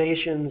private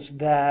foundations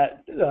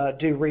that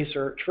do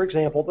research, for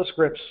example, the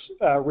Scripps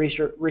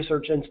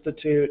Research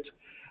Institute,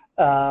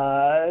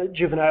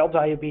 Juvenile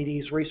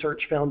Diabetes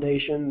Research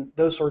Foundation,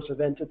 those sorts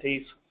of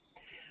entities.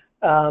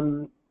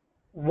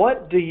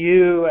 What do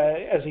you,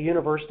 as a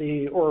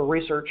university or a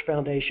research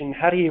foundation,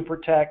 how do you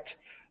protect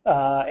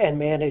and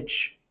manage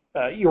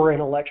your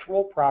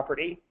intellectual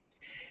property?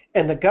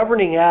 And the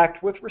governing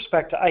act with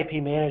respect to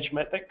IP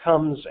management that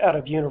comes out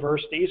of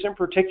universities, and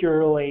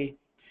particularly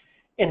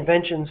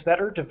inventions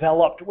that are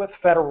developed with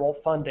federal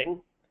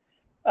funding,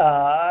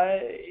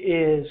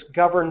 is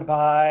governed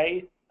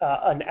by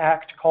an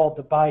act called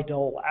the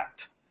Bayh-Dole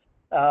Act.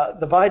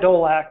 The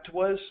Bayh-Dole Act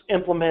was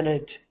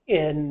implemented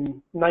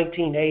in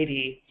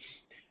 1980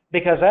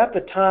 because at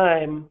the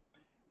time,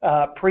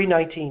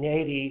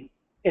 pre-1980,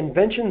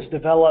 inventions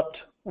developed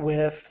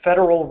with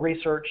federal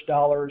research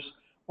dollars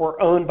were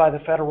owned by the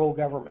federal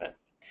government.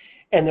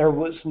 And there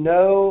was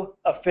no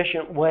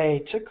efficient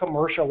way to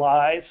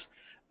commercialize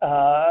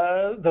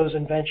those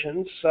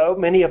inventions. So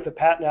many of the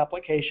patent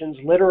applications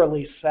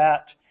literally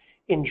sat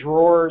in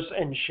drawers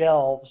and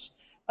shelves,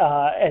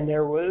 and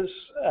there was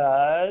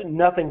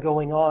nothing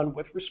going on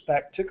with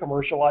respect to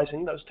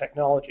commercializing those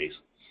technologies.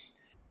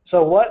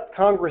 So what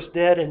Congress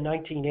did in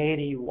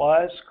 1980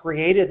 was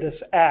created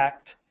this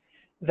act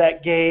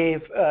that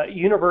gave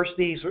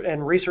universities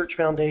and research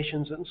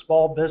foundations and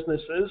small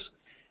businesses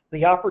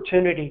the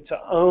opportunity to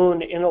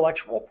own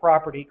intellectual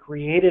property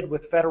created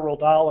with federal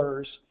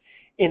dollars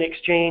in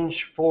exchange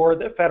for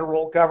the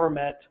federal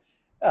government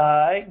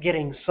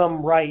getting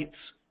some rights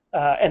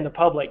and the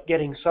public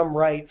getting some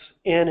rights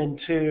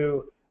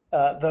into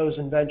those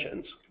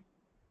inventions.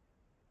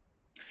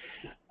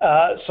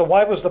 So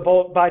why was the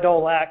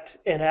Bayh-Dole Act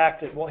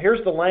enacted? Well,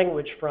 here's the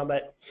language from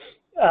it.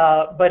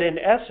 But in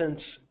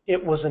essence,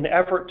 it was an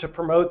effort to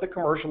promote the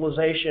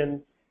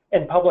commercialization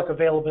and public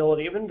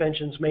availability of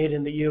inventions made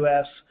in the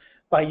U.S.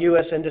 by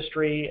U.S.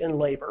 industry and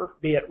labor,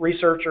 be it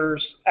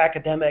researchers,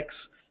 academics,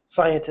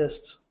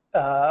 scientists,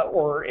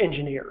 or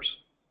engineers.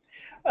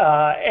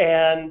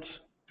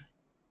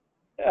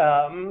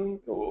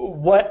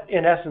 What,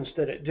 in essence,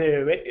 did it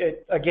do?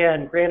 It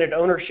again, granted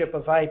ownership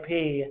of IP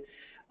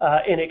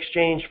in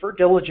exchange for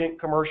diligent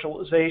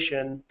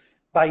commercialization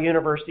by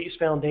universities,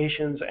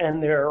 foundations,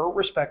 and their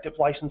respective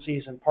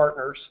licensees and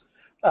partners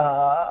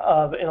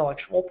of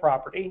intellectual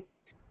property.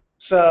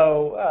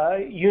 So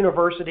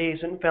universities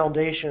and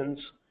foundations,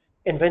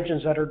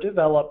 inventions that are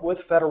developed with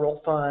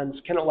federal funds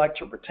can elect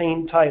to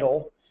retain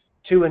title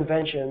to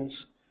inventions.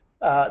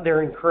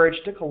 They're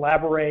encouraged to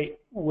collaborate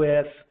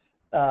with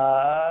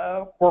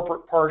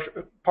corporate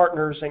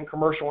partners and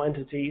commercial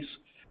entities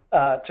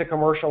to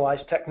commercialize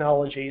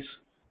technologies.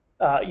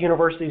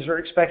 Universities are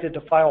expected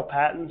to file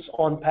patents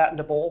on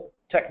patentable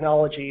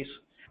technologies,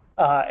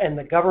 and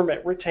the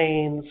government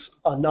retains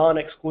a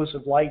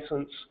non-exclusive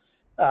license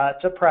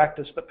to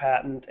practice the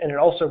patent, and it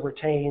also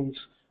retains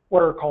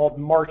what are called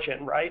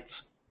march-in rights.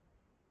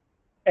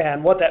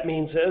 And what that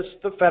means is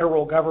the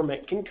federal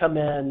government can come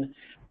in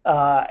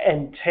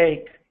and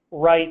take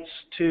rights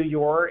to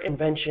your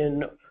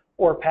invention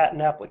or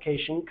patent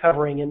application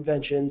covering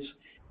inventions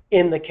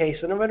in the case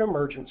of an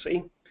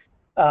emergency.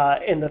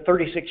 In the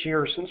 36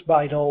 years since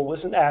Bayh-Dole was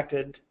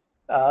enacted,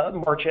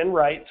 march-in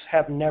rights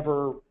have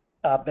never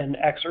been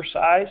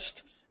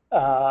exercised,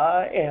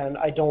 and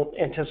I don't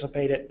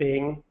anticipate it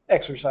being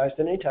exercised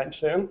anytime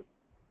soon.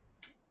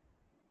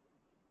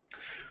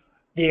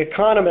 The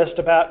Economist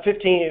about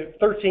 15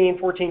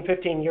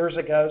 years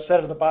ago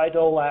said of the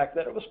Bayh-Dole Act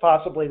that it was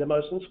possibly the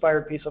most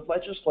inspired piece of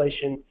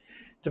legislation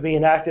to be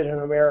enacted in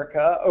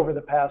America over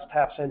the past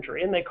half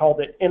century, and they called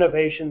it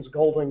innovation's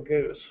golden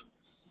goose.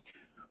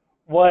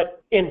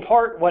 In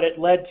part, what it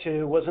led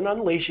to was an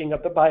unleashing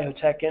of the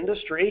biotech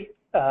industry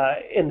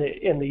in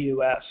the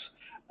U.S.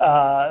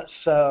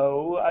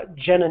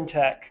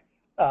 Genentech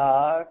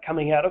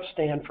coming out of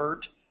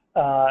Stanford,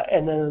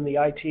 and then in the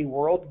IT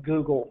world,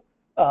 Google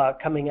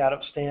coming out of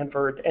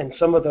Stanford, and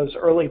some of those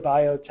early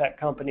biotech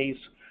companies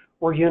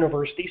were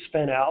university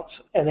spinouts,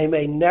 and they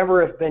may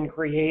never have been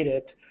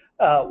created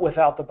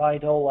without the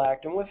Bayh-Dole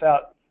Act and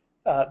without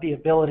the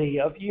ability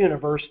of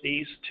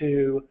universities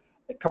to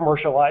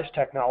commercialize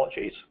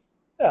technologies.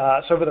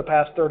 So over the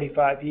past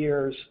 35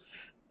 years,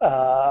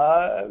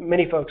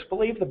 many folks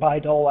believe the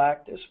Bayh-Dole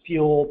Act has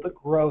fueled the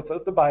growth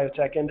of the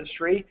biotech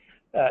industry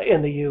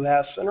in the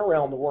U.S. and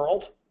around the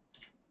world.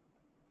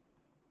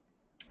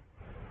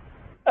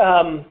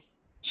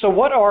 So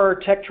what are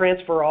tech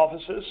transfer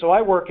offices? So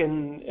I work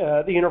in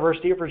the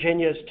University of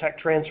Virginia's tech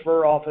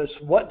transfer office.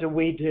 What do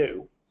we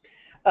do?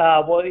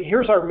 Well,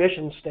 here's our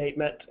mission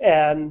statement,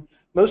 and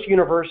most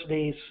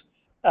universities,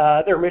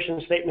 their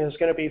mission statement is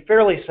going to be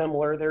fairly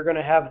similar. They're going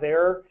to have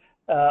their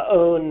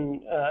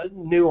own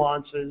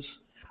nuances,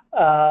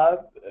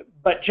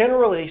 but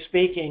generally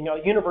speaking,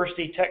 a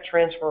university tech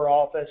transfer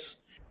office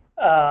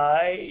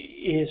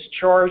is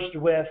charged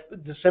with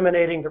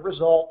disseminating the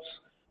results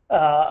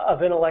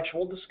of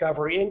intellectual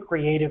discovery and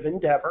creative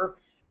endeavor,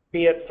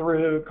 be it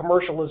through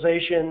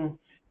commercialization,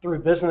 through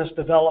business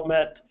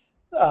development,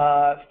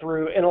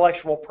 through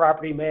intellectual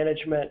property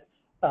management,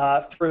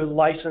 through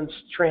license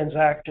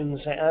transactions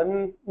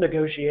and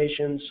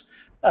negotiations,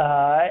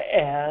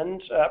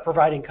 and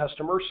providing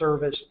customer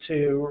service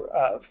to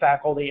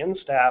faculty and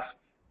staff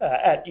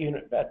at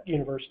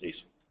universities.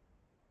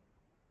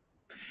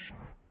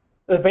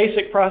 The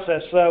basic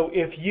process, so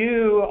if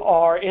you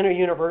are in a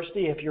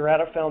university, if you're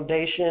at a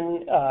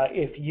foundation,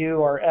 if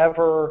you are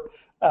ever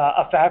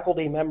a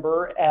faculty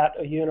member at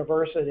a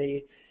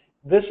university,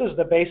 this is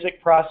the basic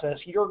process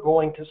you're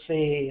going to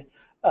see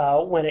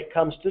when it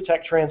comes to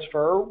tech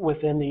transfer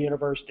within the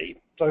university.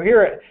 So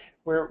here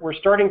we're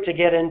starting to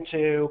get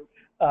into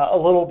a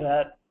little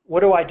bit,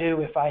 what do I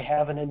do if I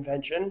have an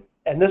invention?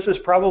 And this is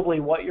probably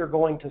what you're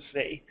going to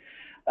see.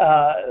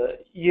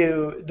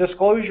 You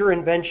disclose your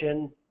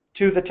invention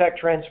to the tech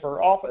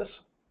transfer office.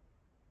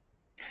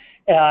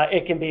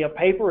 It can be a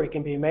paper, it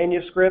can be a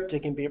manuscript,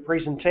 it can be a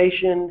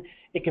presentation,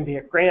 it can be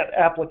a grant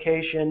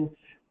application,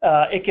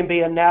 it can be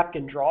a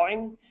napkin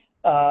drawing.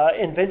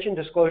 Invention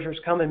disclosures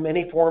come in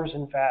many forms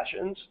and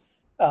fashions,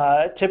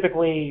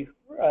 typically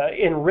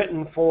in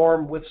written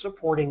form with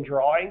supporting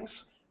drawings.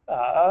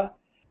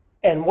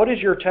 And what is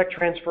your tech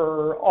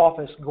transfer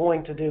office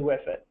going to do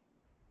with it?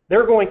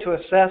 They're going to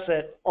assess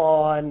it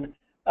on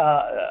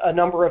a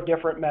number of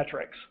different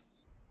metrics.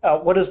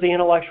 What does the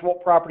intellectual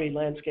property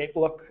landscape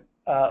look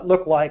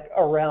like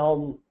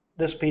around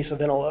this piece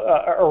of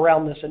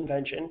around this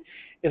invention?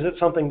 Is it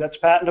something that's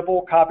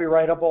patentable,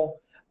 copyrightable?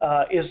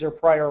 Is there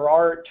prior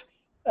art,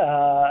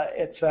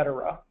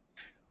 etc.?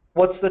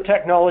 What's the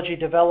technology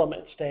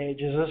development stage?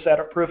 Is this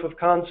at a proof of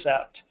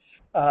concept?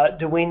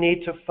 Do we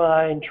need to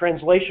find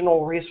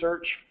translational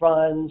research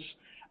funds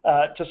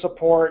to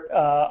support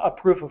a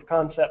proof of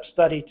concept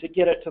study to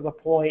get it to the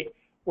point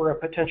where a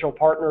potential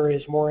partner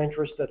is more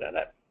interested in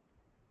it?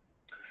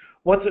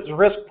 What's its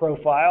risk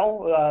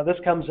profile? This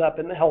comes up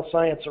in the health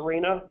science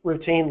arena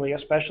routinely,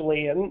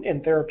 especially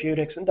in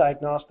therapeutics and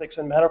diagnostics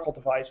and medical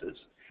devices.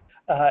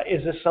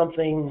 Is this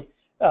something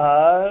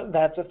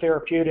that's a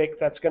therapeutic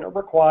that's going to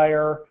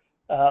require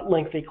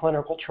lengthy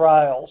clinical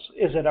trials?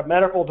 Is it a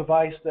medical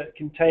device that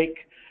can take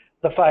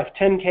the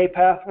 510K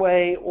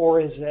pathway,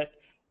 or is it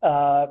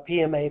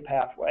PMA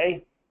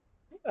pathway?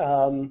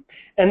 And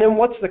then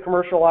what's the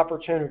commercial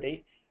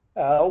opportunity?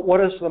 What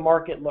does the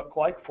market look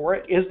like for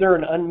it? Is there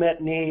an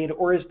unmet need,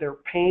 or is there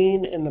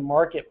pain in the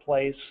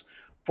marketplace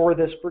for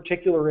this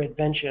particular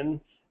invention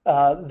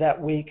that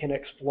we can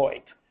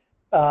exploit?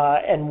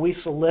 And we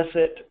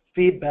solicit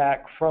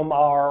feedback from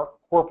our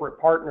corporate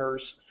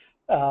partners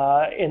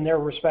in their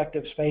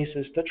respective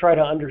spaces to try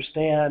to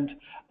understand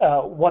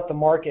what the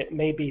market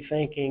may be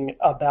thinking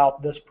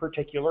about this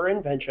particular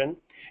invention.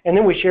 And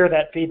then we share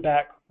that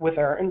feedback with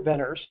our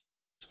inventors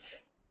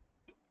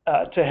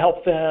to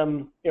help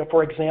them,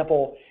 for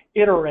example,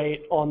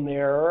 iterate on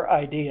their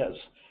ideas.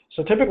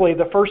 So typically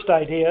the first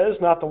idea is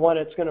not the one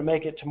that's going to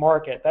make it to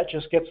market. That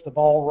just gets the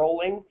ball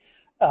rolling.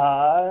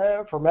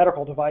 For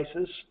medical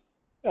devices,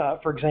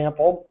 for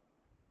example,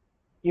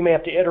 you may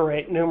have to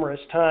iterate numerous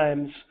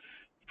times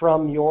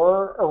from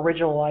your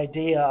original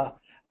idea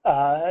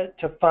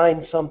to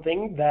find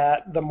something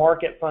that the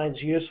market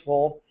finds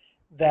useful,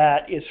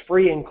 that is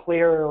free and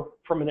clear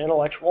from an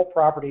intellectual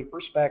property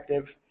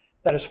perspective,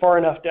 that is far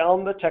enough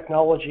down the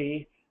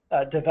technology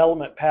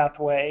development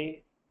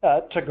pathway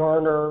to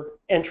garner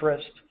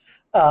interest,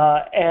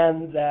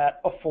 and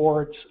that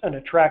affords an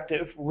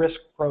attractive risk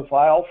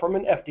profile from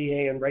an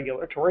FDA and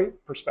regulatory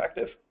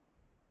perspective.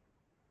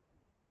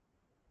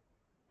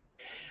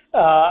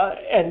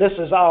 And this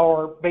is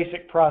our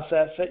basic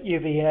process at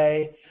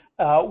UVA.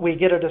 We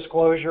get a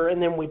disclosure,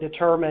 and then we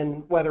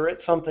determine whether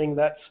it's something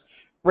that's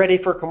ready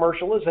for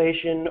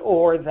commercialization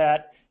or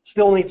that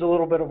still needs a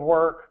little bit of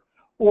work,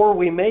 or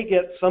we may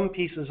get some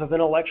pieces of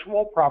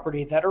intellectual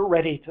property that are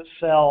ready to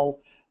sell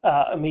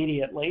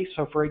immediately.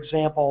 So for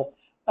example,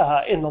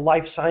 in the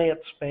life science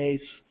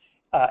space,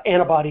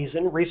 antibodies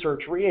and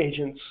research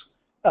reagents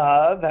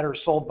that are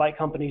sold by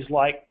companies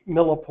like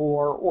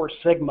Millipore or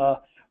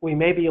Sigma, we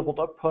may be able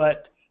to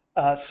put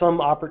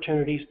some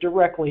opportunities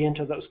directly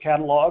into those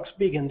catalogs,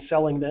 begin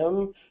selling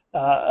them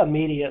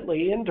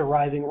immediately and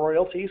deriving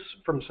royalties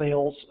from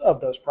sales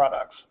of those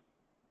products.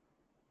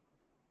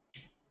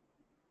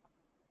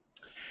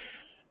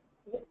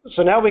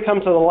 So now we come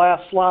to the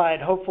last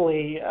slide,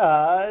 hopefully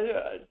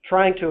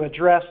trying to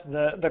address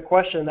the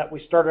question that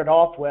we started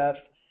off with.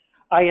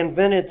 I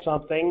invented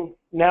something,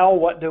 now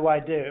what do I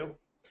do?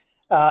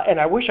 And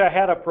I wish I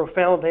had a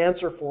profound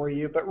answer for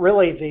you, but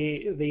really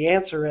the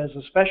answer is,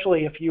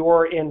 especially if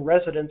you're in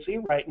residency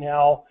right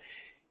now,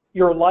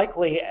 you're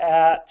likely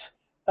at,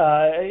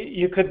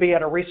 you could be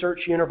at a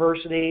research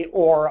university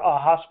or a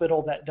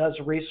hospital that does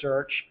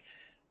research.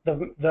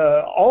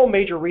 All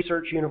major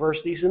research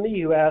universities in the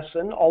U.S.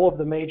 and all of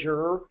the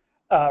major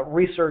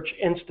research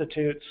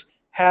institutes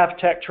have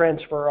tech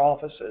transfer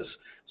offices.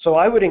 So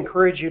I would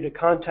encourage you to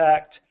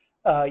contact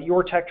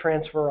your tech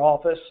transfer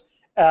office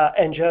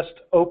and just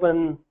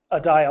open a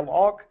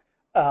dialogue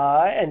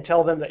and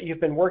tell them that you've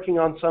been working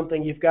on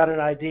something, you've got an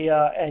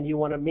idea, and you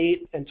want to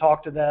meet and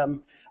talk to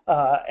them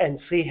and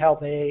see how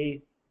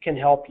they can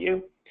help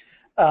you.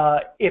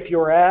 If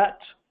you're at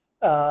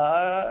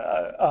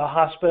a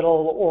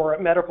hospital or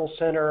a medical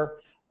center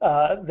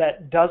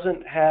that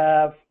doesn't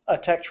have a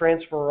tech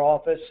transfer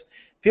office,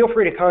 feel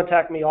free to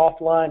contact me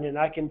offline and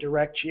I can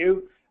direct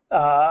you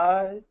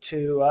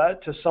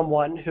to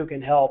someone who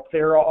can help.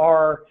 There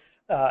are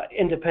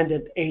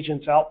independent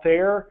agents out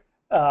there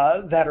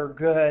that are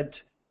good,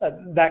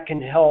 that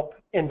can help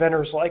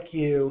inventors like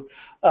you,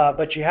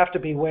 but you have to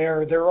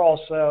beware. There are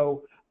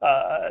also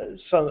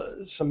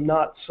some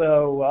not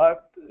so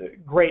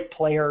great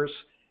players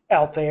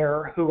out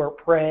there who are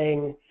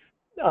preying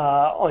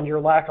on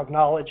your lack of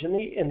knowledge in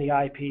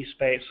the IP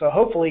space. So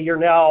hopefully you're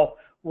now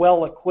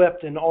well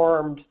equipped and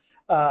armed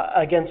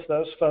against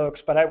those folks,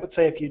 but I would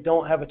say if you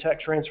don't have a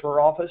tech transfer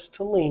office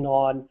to lean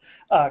on,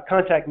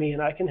 contact me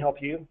and I can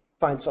help you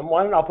find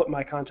someone, and I'll put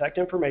my contact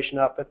information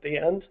up at the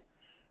end.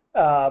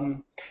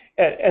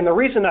 And the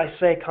reason I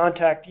say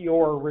contact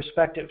your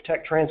respective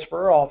tech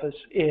transfer office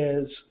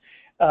is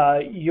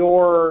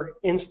your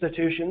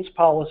institution's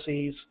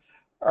policies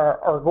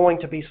are going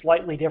to be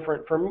slightly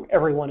different from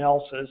everyone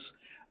else's.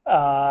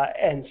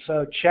 And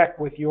so check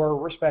with your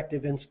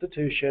respective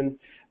institution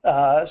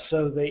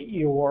so that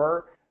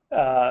you're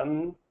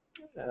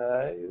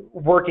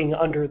working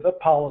under the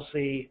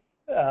policy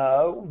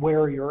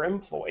where you're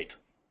employed.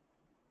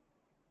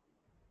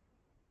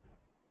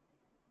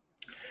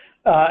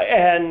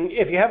 And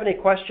if you have any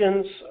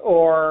questions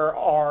or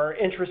are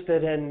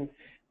interested in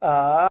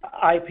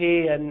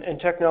IP and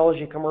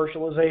technology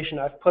commercialization,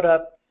 I've put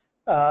up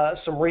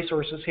some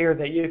resources here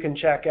that you can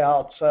check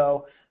out.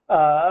 So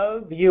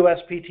the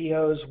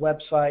USPTO's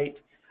website,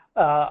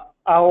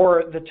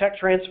 the tech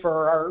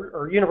transfer,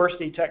 our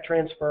university tech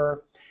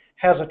transfer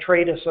has a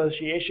trade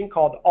association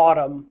called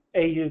AUTM,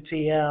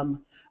 AUTM,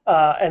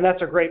 and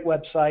that's a great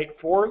website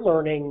for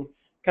learning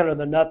kind of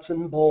the nuts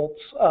and bolts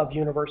of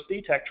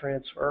university tech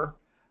transfer.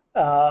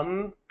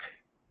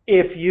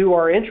 If you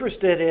are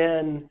interested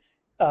in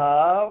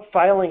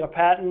filing a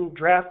patent,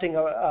 drafting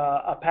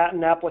a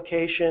patent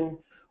application,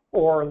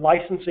 or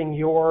licensing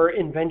your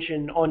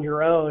invention on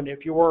your own,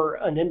 if you're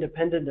an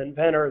independent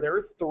inventor, there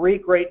are 3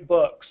 great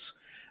books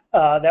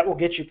that will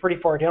get you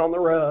pretty far down the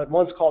road.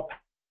 One's called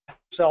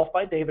Self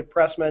by David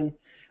Pressman.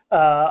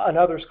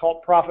 Another's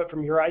called Profit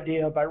from Your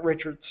Idea by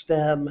Richard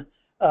Stem.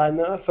 And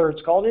the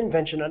third's called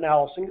Invention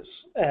Analysis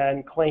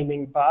and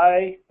Claiming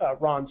by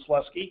Ron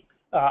Slusky.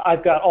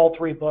 I've got all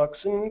 3 books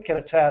and can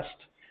attest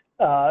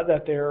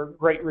that they're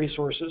great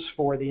resources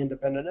for the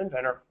independent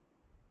inventor.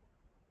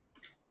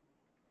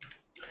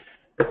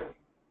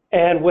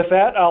 And with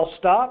that, I'll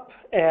stop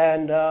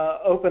and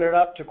open it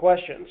up to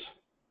questions.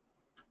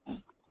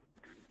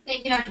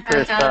 Thank you, Dr.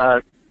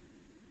 Paschall.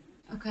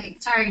 Okay,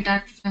 sorry,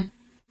 Dr. Smith.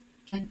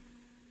 Okay.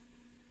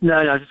 No,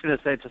 I was just going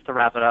to say, just to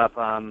wrap it up,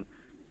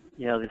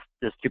 you know,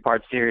 this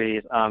 2-part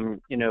series,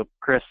 you know,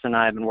 Chris and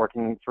I have been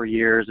working for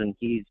years, and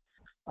he's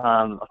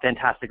a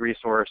fantastic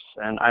resource,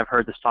 and I've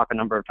heard this talk a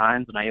number of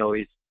times, and I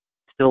always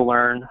still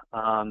learn.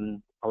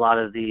 A lot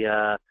of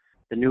the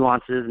the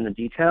nuances and the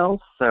details.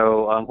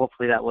 So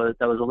hopefully that was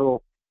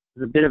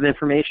a bit of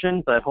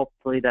information, but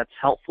hopefully that's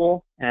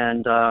helpful.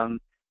 And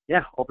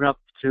yeah, open up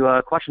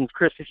to questions.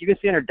 Chris, if you can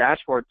see on our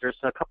dashboard, there's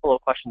a couple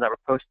of questions that were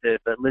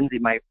posted, but Lindsay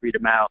might read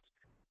them out.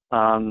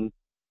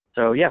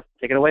 So yeah,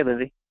 take it away,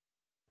 Lindsay.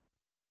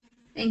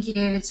 Thank you,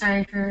 David.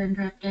 Sorry for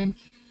interrupting.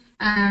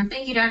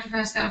 Thank you, Dr.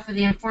 Paschall, for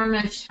the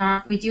informative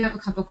talk. We do have a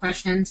couple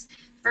questions.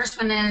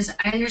 First one is,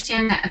 I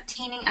understand that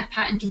obtaining a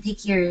patent can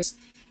take years.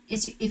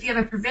 If you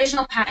have a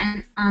provisional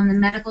patent on the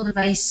medical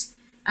device,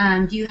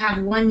 do you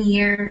have 1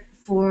 year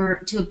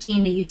to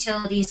obtain a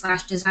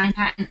utility/design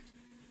patent?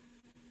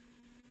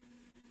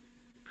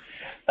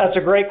 That's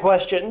a great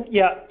question.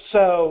 Yeah,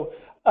 so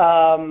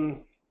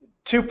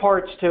two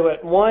parts to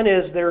it. One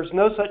is there's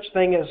no such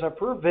thing as a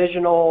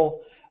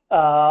provisional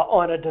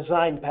on a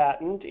design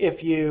patent.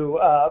 If you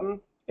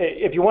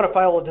want to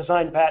file a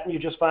design patent, you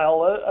just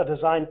file a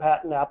design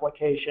patent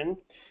application.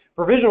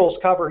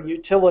 Provisionals cover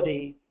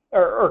utility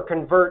or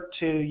convert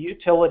to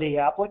utility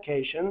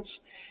applications.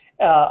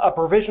 A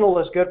provisional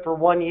is good for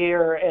 1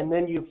 year, and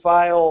then you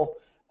file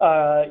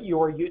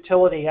your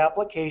utility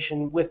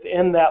application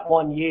within that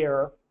 1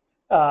 year.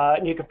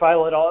 And you can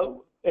file it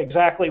all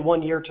exactly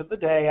 1 year to the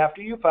day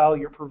after you file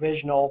your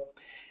provisional.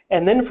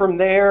 And then from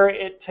there,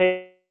 it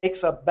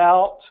takes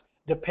about,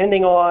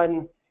 depending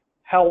on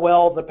how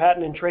well the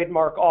Patent and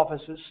Trademark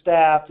Office is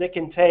staffed, it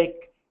can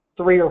take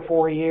 3 or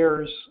 4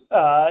 years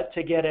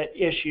to get it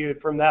issued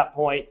from that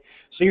point.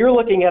 So you're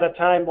looking at a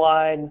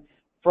timeline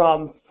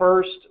from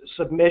first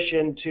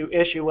submission to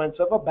issuance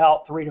of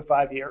about 3 to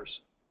 5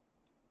 years.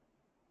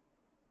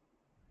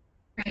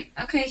 Great.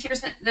 Okay,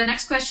 here's the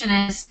next question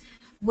is,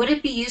 would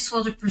it be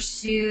useful to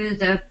pursue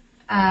the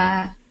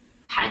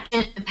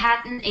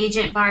patent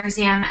agent bar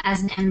exam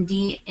as an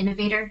MD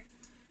innovator?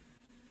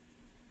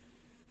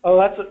 Oh,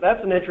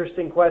 that's an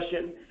interesting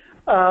question.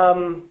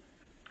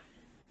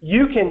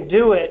 You can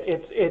do it.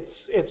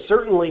 It's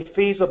certainly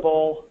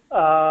feasible.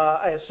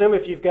 I assume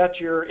if you've got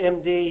your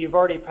MD, you've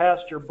already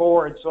passed your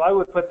board, so I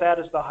would put that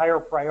as the higher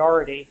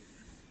priority.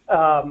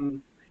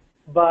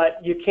 But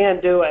you can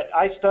do it.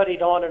 I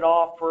studied on and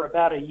off for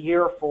about a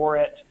year for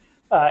it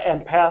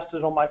and passed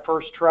it on my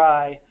first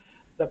try.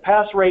 The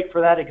pass rate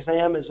for that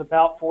exam is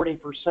about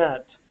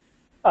 40%.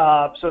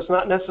 So it's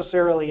not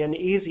necessarily an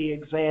easy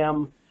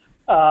exam.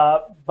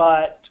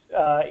 But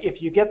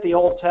if you get the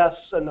old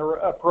tests and the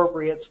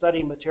appropriate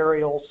study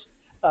materials,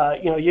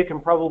 you can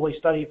probably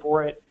study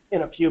for it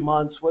in a few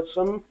months with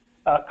some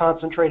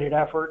concentrated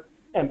effort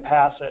and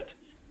pass it.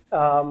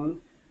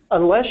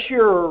 Unless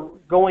you're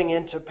going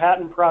into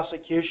patent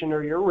prosecution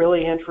or you're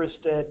really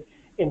interested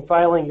in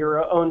filing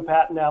your own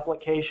patent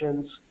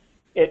applications,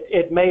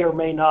 it may or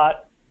may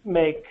not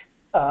make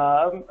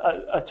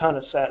a ton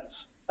of sense.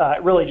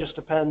 It really just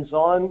depends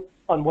on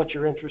what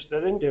you're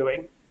interested in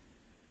doing.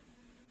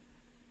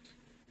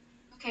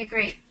 Okay,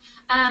 great.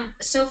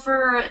 So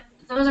for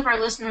those of our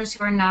listeners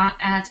who are not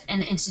at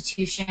an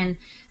institution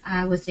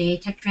with a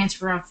tech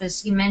transfer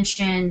office, you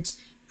mentioned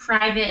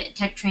private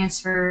tech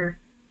transfer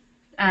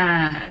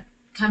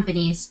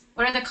companies.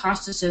 What are the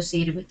costs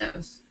associated with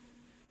those?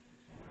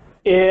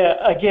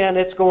 Again,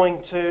 it's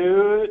going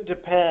to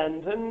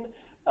depend. And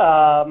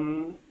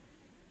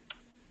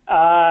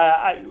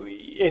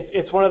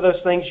it's one of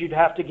those things you'd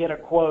have to get a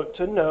quote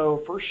to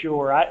know for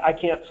sure. I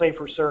can't say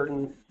for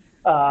certain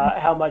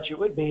how much it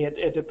would be.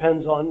 It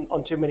depends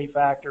on too many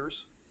factors.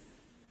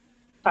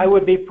 I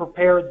would be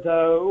prepared,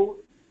 though,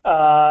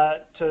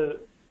 to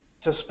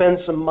spend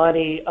some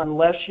money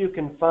unless you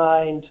can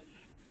find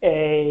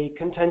a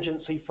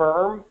contingency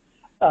firm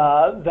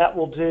that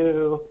will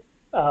do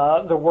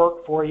the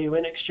work for you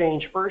in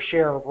exchange for a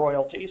share of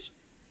royalties,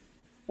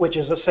 which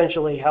is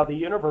essentially how the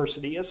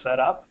university is set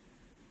up.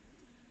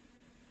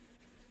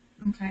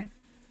 Okay.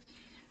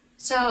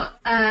 So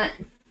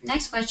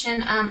next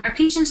question: Are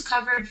patents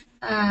covered?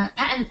 Are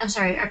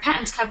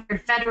patents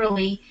covered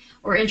federally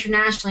or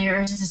internationally,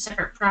 or is this a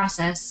separate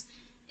process?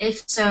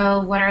 If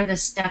so, what are the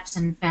steps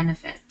and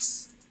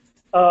benefits?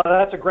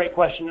 That's a great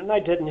question, and I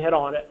didn't hit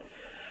on it.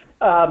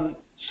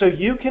 So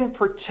you can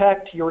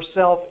protect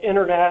yourself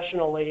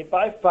internationally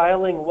by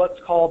filing what's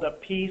called a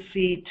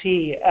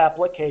PCT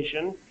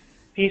application.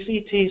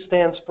 PCT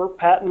stands for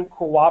Patent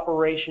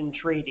Cooperation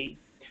Treaty.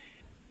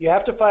 You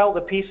have to file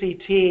the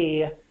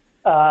PCT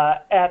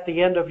at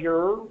the end of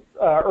your,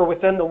 or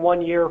within the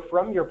 1 year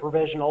from your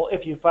provisional,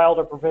 if you filed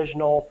a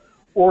provisional,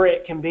 or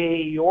it can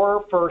be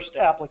your first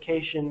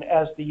application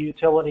as the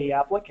utility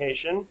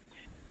application.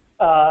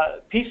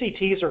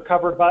 PCTs are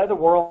covered by the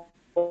World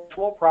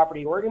Intellectual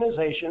Property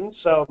Organization,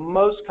 so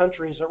most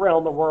countries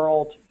around the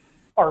world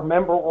are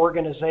member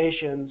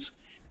organizations,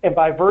 and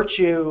by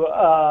virtue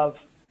of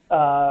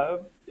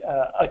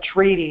a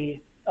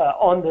treaty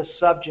on this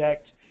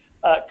subject,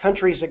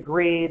 countries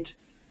agreed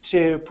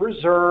to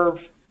preserve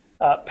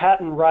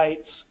patent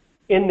rights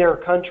in their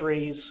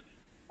countries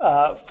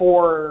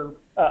for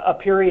a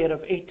period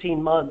of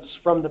 18 months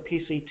from the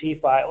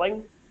PCT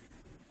filing.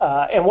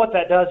 And what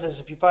that does is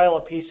if you file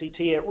a PCT,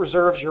 it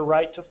reserves your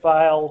right to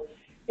file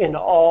in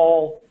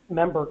all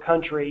member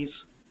countries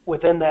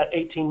within that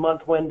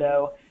 18-month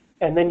window,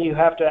 and then you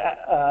have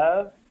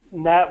to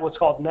what's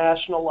called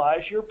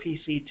nationalize your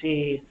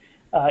PCT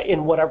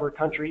in whatever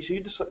countries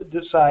you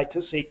decide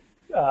to seek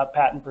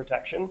patent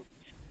protection.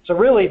 So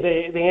really,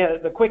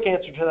 the quick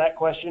answer to that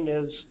question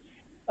is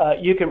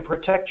you can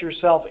protect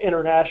yourself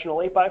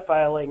internationally by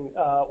filing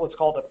what's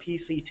called a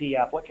PCT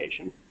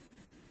application.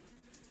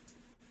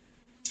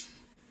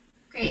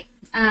 Great.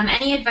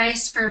 Any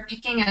advice for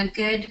picking a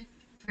good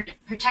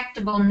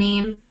protectable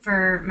name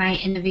for my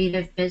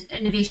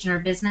innovation or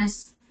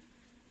business?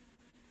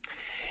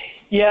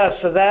 Yeah,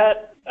 so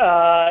that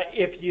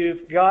if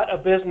you've got a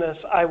business,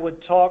 I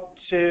would talk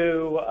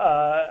to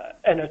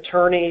an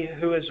attorney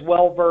who is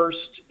well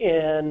versed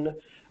in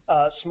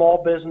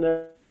small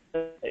business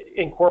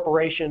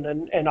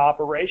incorporation and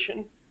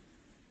operation.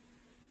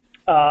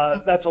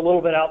 That's a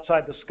little bit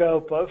outside the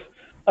scope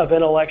of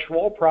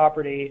intellectual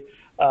property.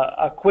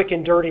 A quick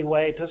and dirty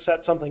way to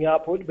set something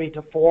up would be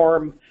to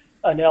form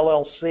an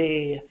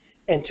LLC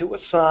and to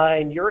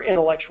assign your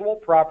intellectual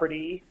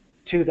property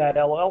to that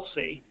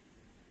LLC.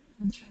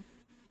 Okay.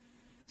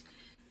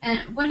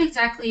 And what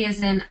exactly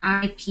is an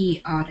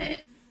IP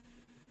audit?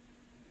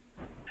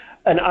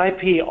 An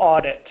IP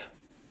audit.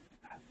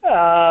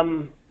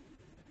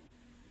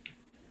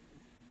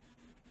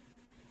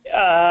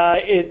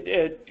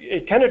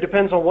 It kind of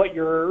depends on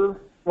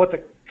what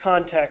the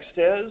context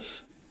is.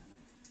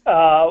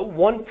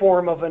 One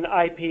form of an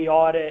IP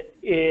audit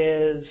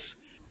is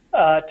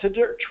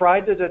to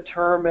try to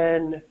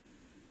determine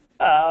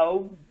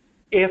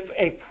if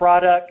a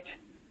product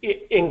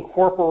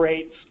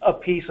incorporates a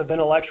piece of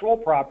intellectual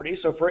property.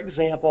 So, for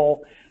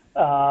example,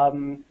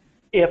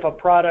 if a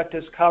product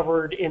is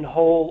covered in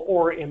whole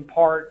or in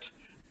part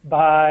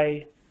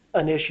by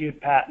an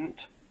issued patent.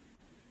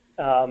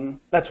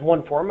 That's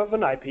one form of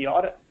an IP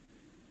audit.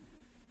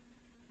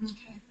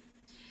 Okay.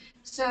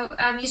 So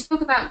you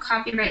spoke about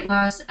copyright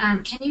laws.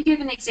 Can you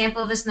give an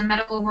example of this in the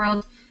medical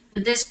world?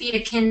 Would this be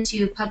akin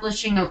to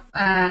publishing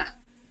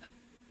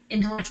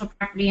intellectual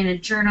property in a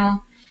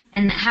journal?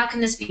 And how can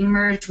this be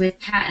merged with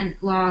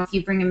patent law if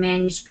you bring a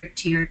manuscript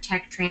to your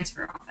tech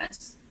transfer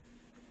office?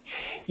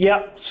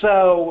 Yep.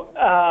 So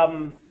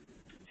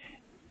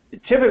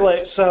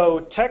typically,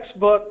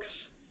 textbooks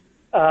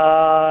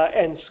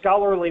and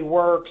scholarly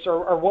works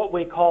are what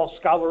we call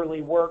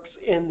scholarly works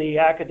in the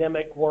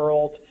academic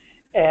world,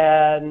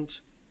 and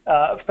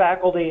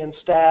faculty and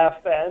staff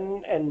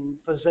and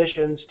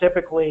physicians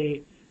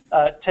typically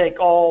take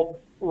all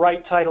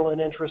right, title, and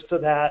interest to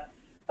that.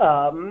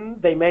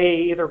 They may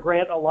either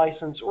grant a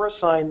license or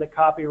assign the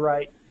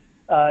copyright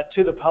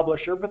to the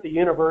publisher, but the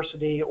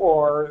university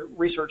or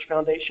research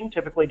foundation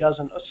typically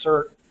doesn't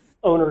assert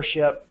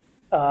ownership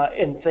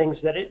in things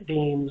that it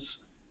deems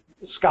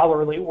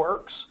scholarly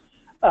works.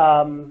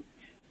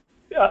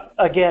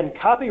 Again,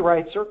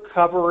 copyrights are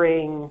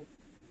covering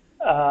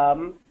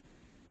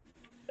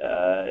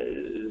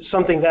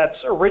something that's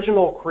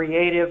original,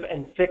 creative,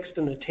 and fixed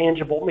in a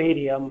tangible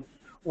medium,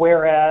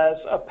 whereas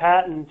a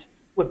patent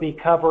would be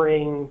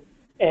covering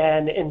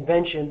an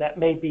invention that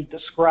may be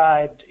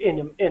described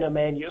in a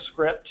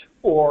manuscript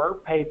or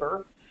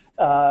paper.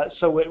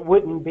 So it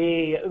wouldn't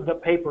be the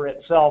paper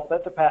itself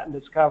that the patent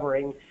is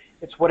covering.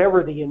 It's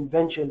whatever the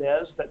invention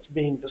is that's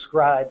being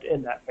described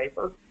in that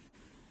paper.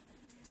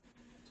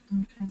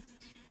 Okay.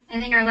 I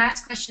think our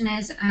last question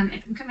is, if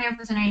I'm coming up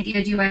with an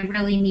idea, do I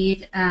really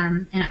need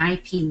an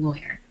IP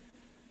lawyer?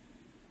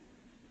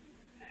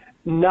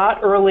 Not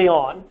early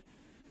on.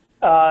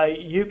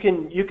 You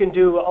can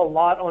do a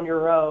lot on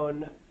your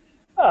own.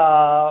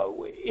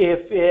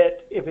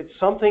 If it's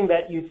something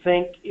that you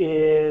think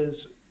is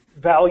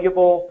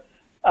valuable,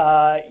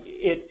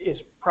 it is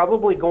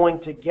probably going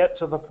to get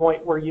to the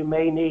point where you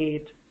may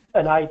need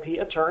an IP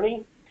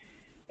attorney.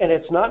 And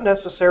it's not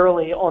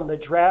necessarily on the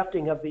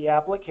drafting of the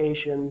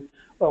application,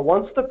 but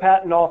once the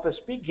patent office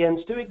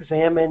begins to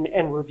examine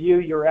and review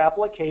your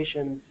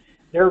application,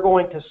 they're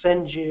going to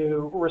send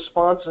you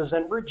responses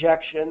and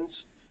rejections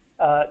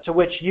to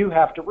which you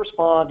have to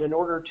respond in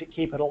order to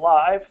keep it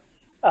alive.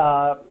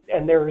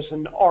 And there's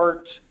an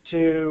art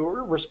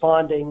to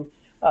responding.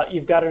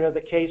 You've got to know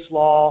the case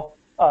law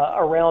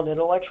around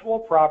intellectual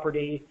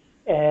property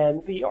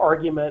and the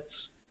arguments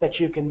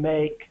that you can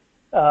make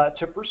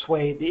to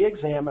persuade the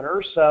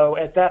examiner. So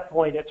at that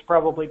point, it's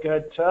probably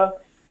good to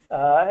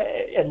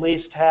at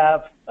least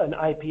have an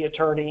IP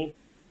attorney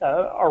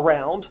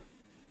around.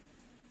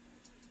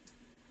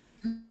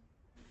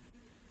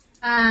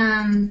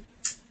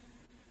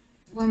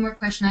 One more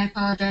question, I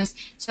apologize.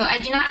 So I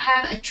do not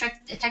have a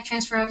tech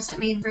transfer office at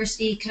my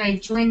university. Could I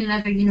join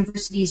another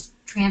university's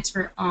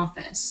transfer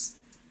office?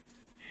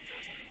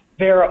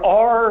 There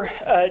are,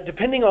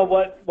 depending on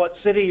what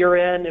city you're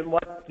in and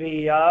what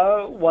the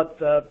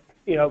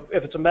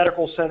if it's a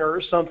medical center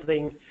or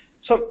something,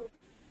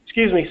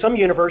 some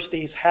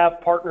universities have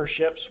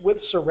partnerships with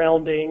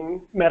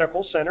surrounding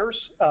medical centers,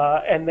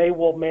 and they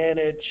will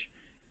manage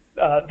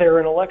their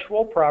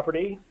intellectual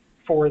property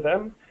for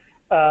them.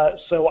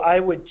 So I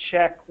would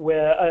check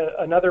with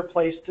another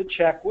place to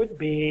check would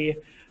be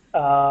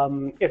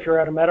if you're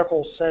at a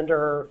medical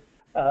center,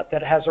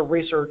 that has a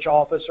research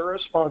office or a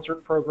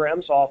sponsored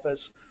programs office,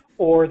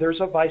 or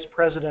there's a vice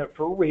president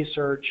for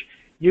research,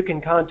 you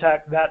can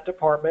contact that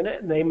department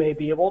and they may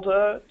be able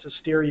to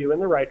steer you in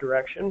the right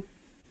direction.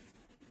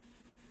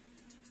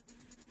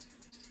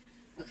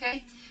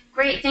 Okay,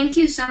 great. Thank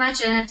you so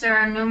much. And if there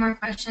are no more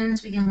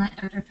questions, we can let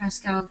Dr.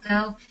 Paschall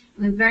go.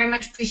 We very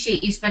much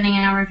appreciate you spending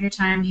an hour of your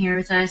time here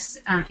with us,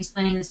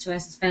 explaining this to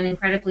us. It's been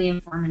incredibly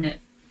informative.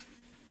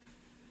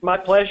 My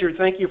pleasure.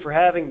 Thank you for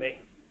having me.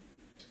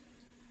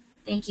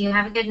 Thank you.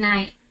 Have a good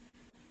night.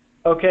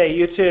 Okay,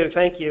 you too.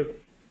 Thank you.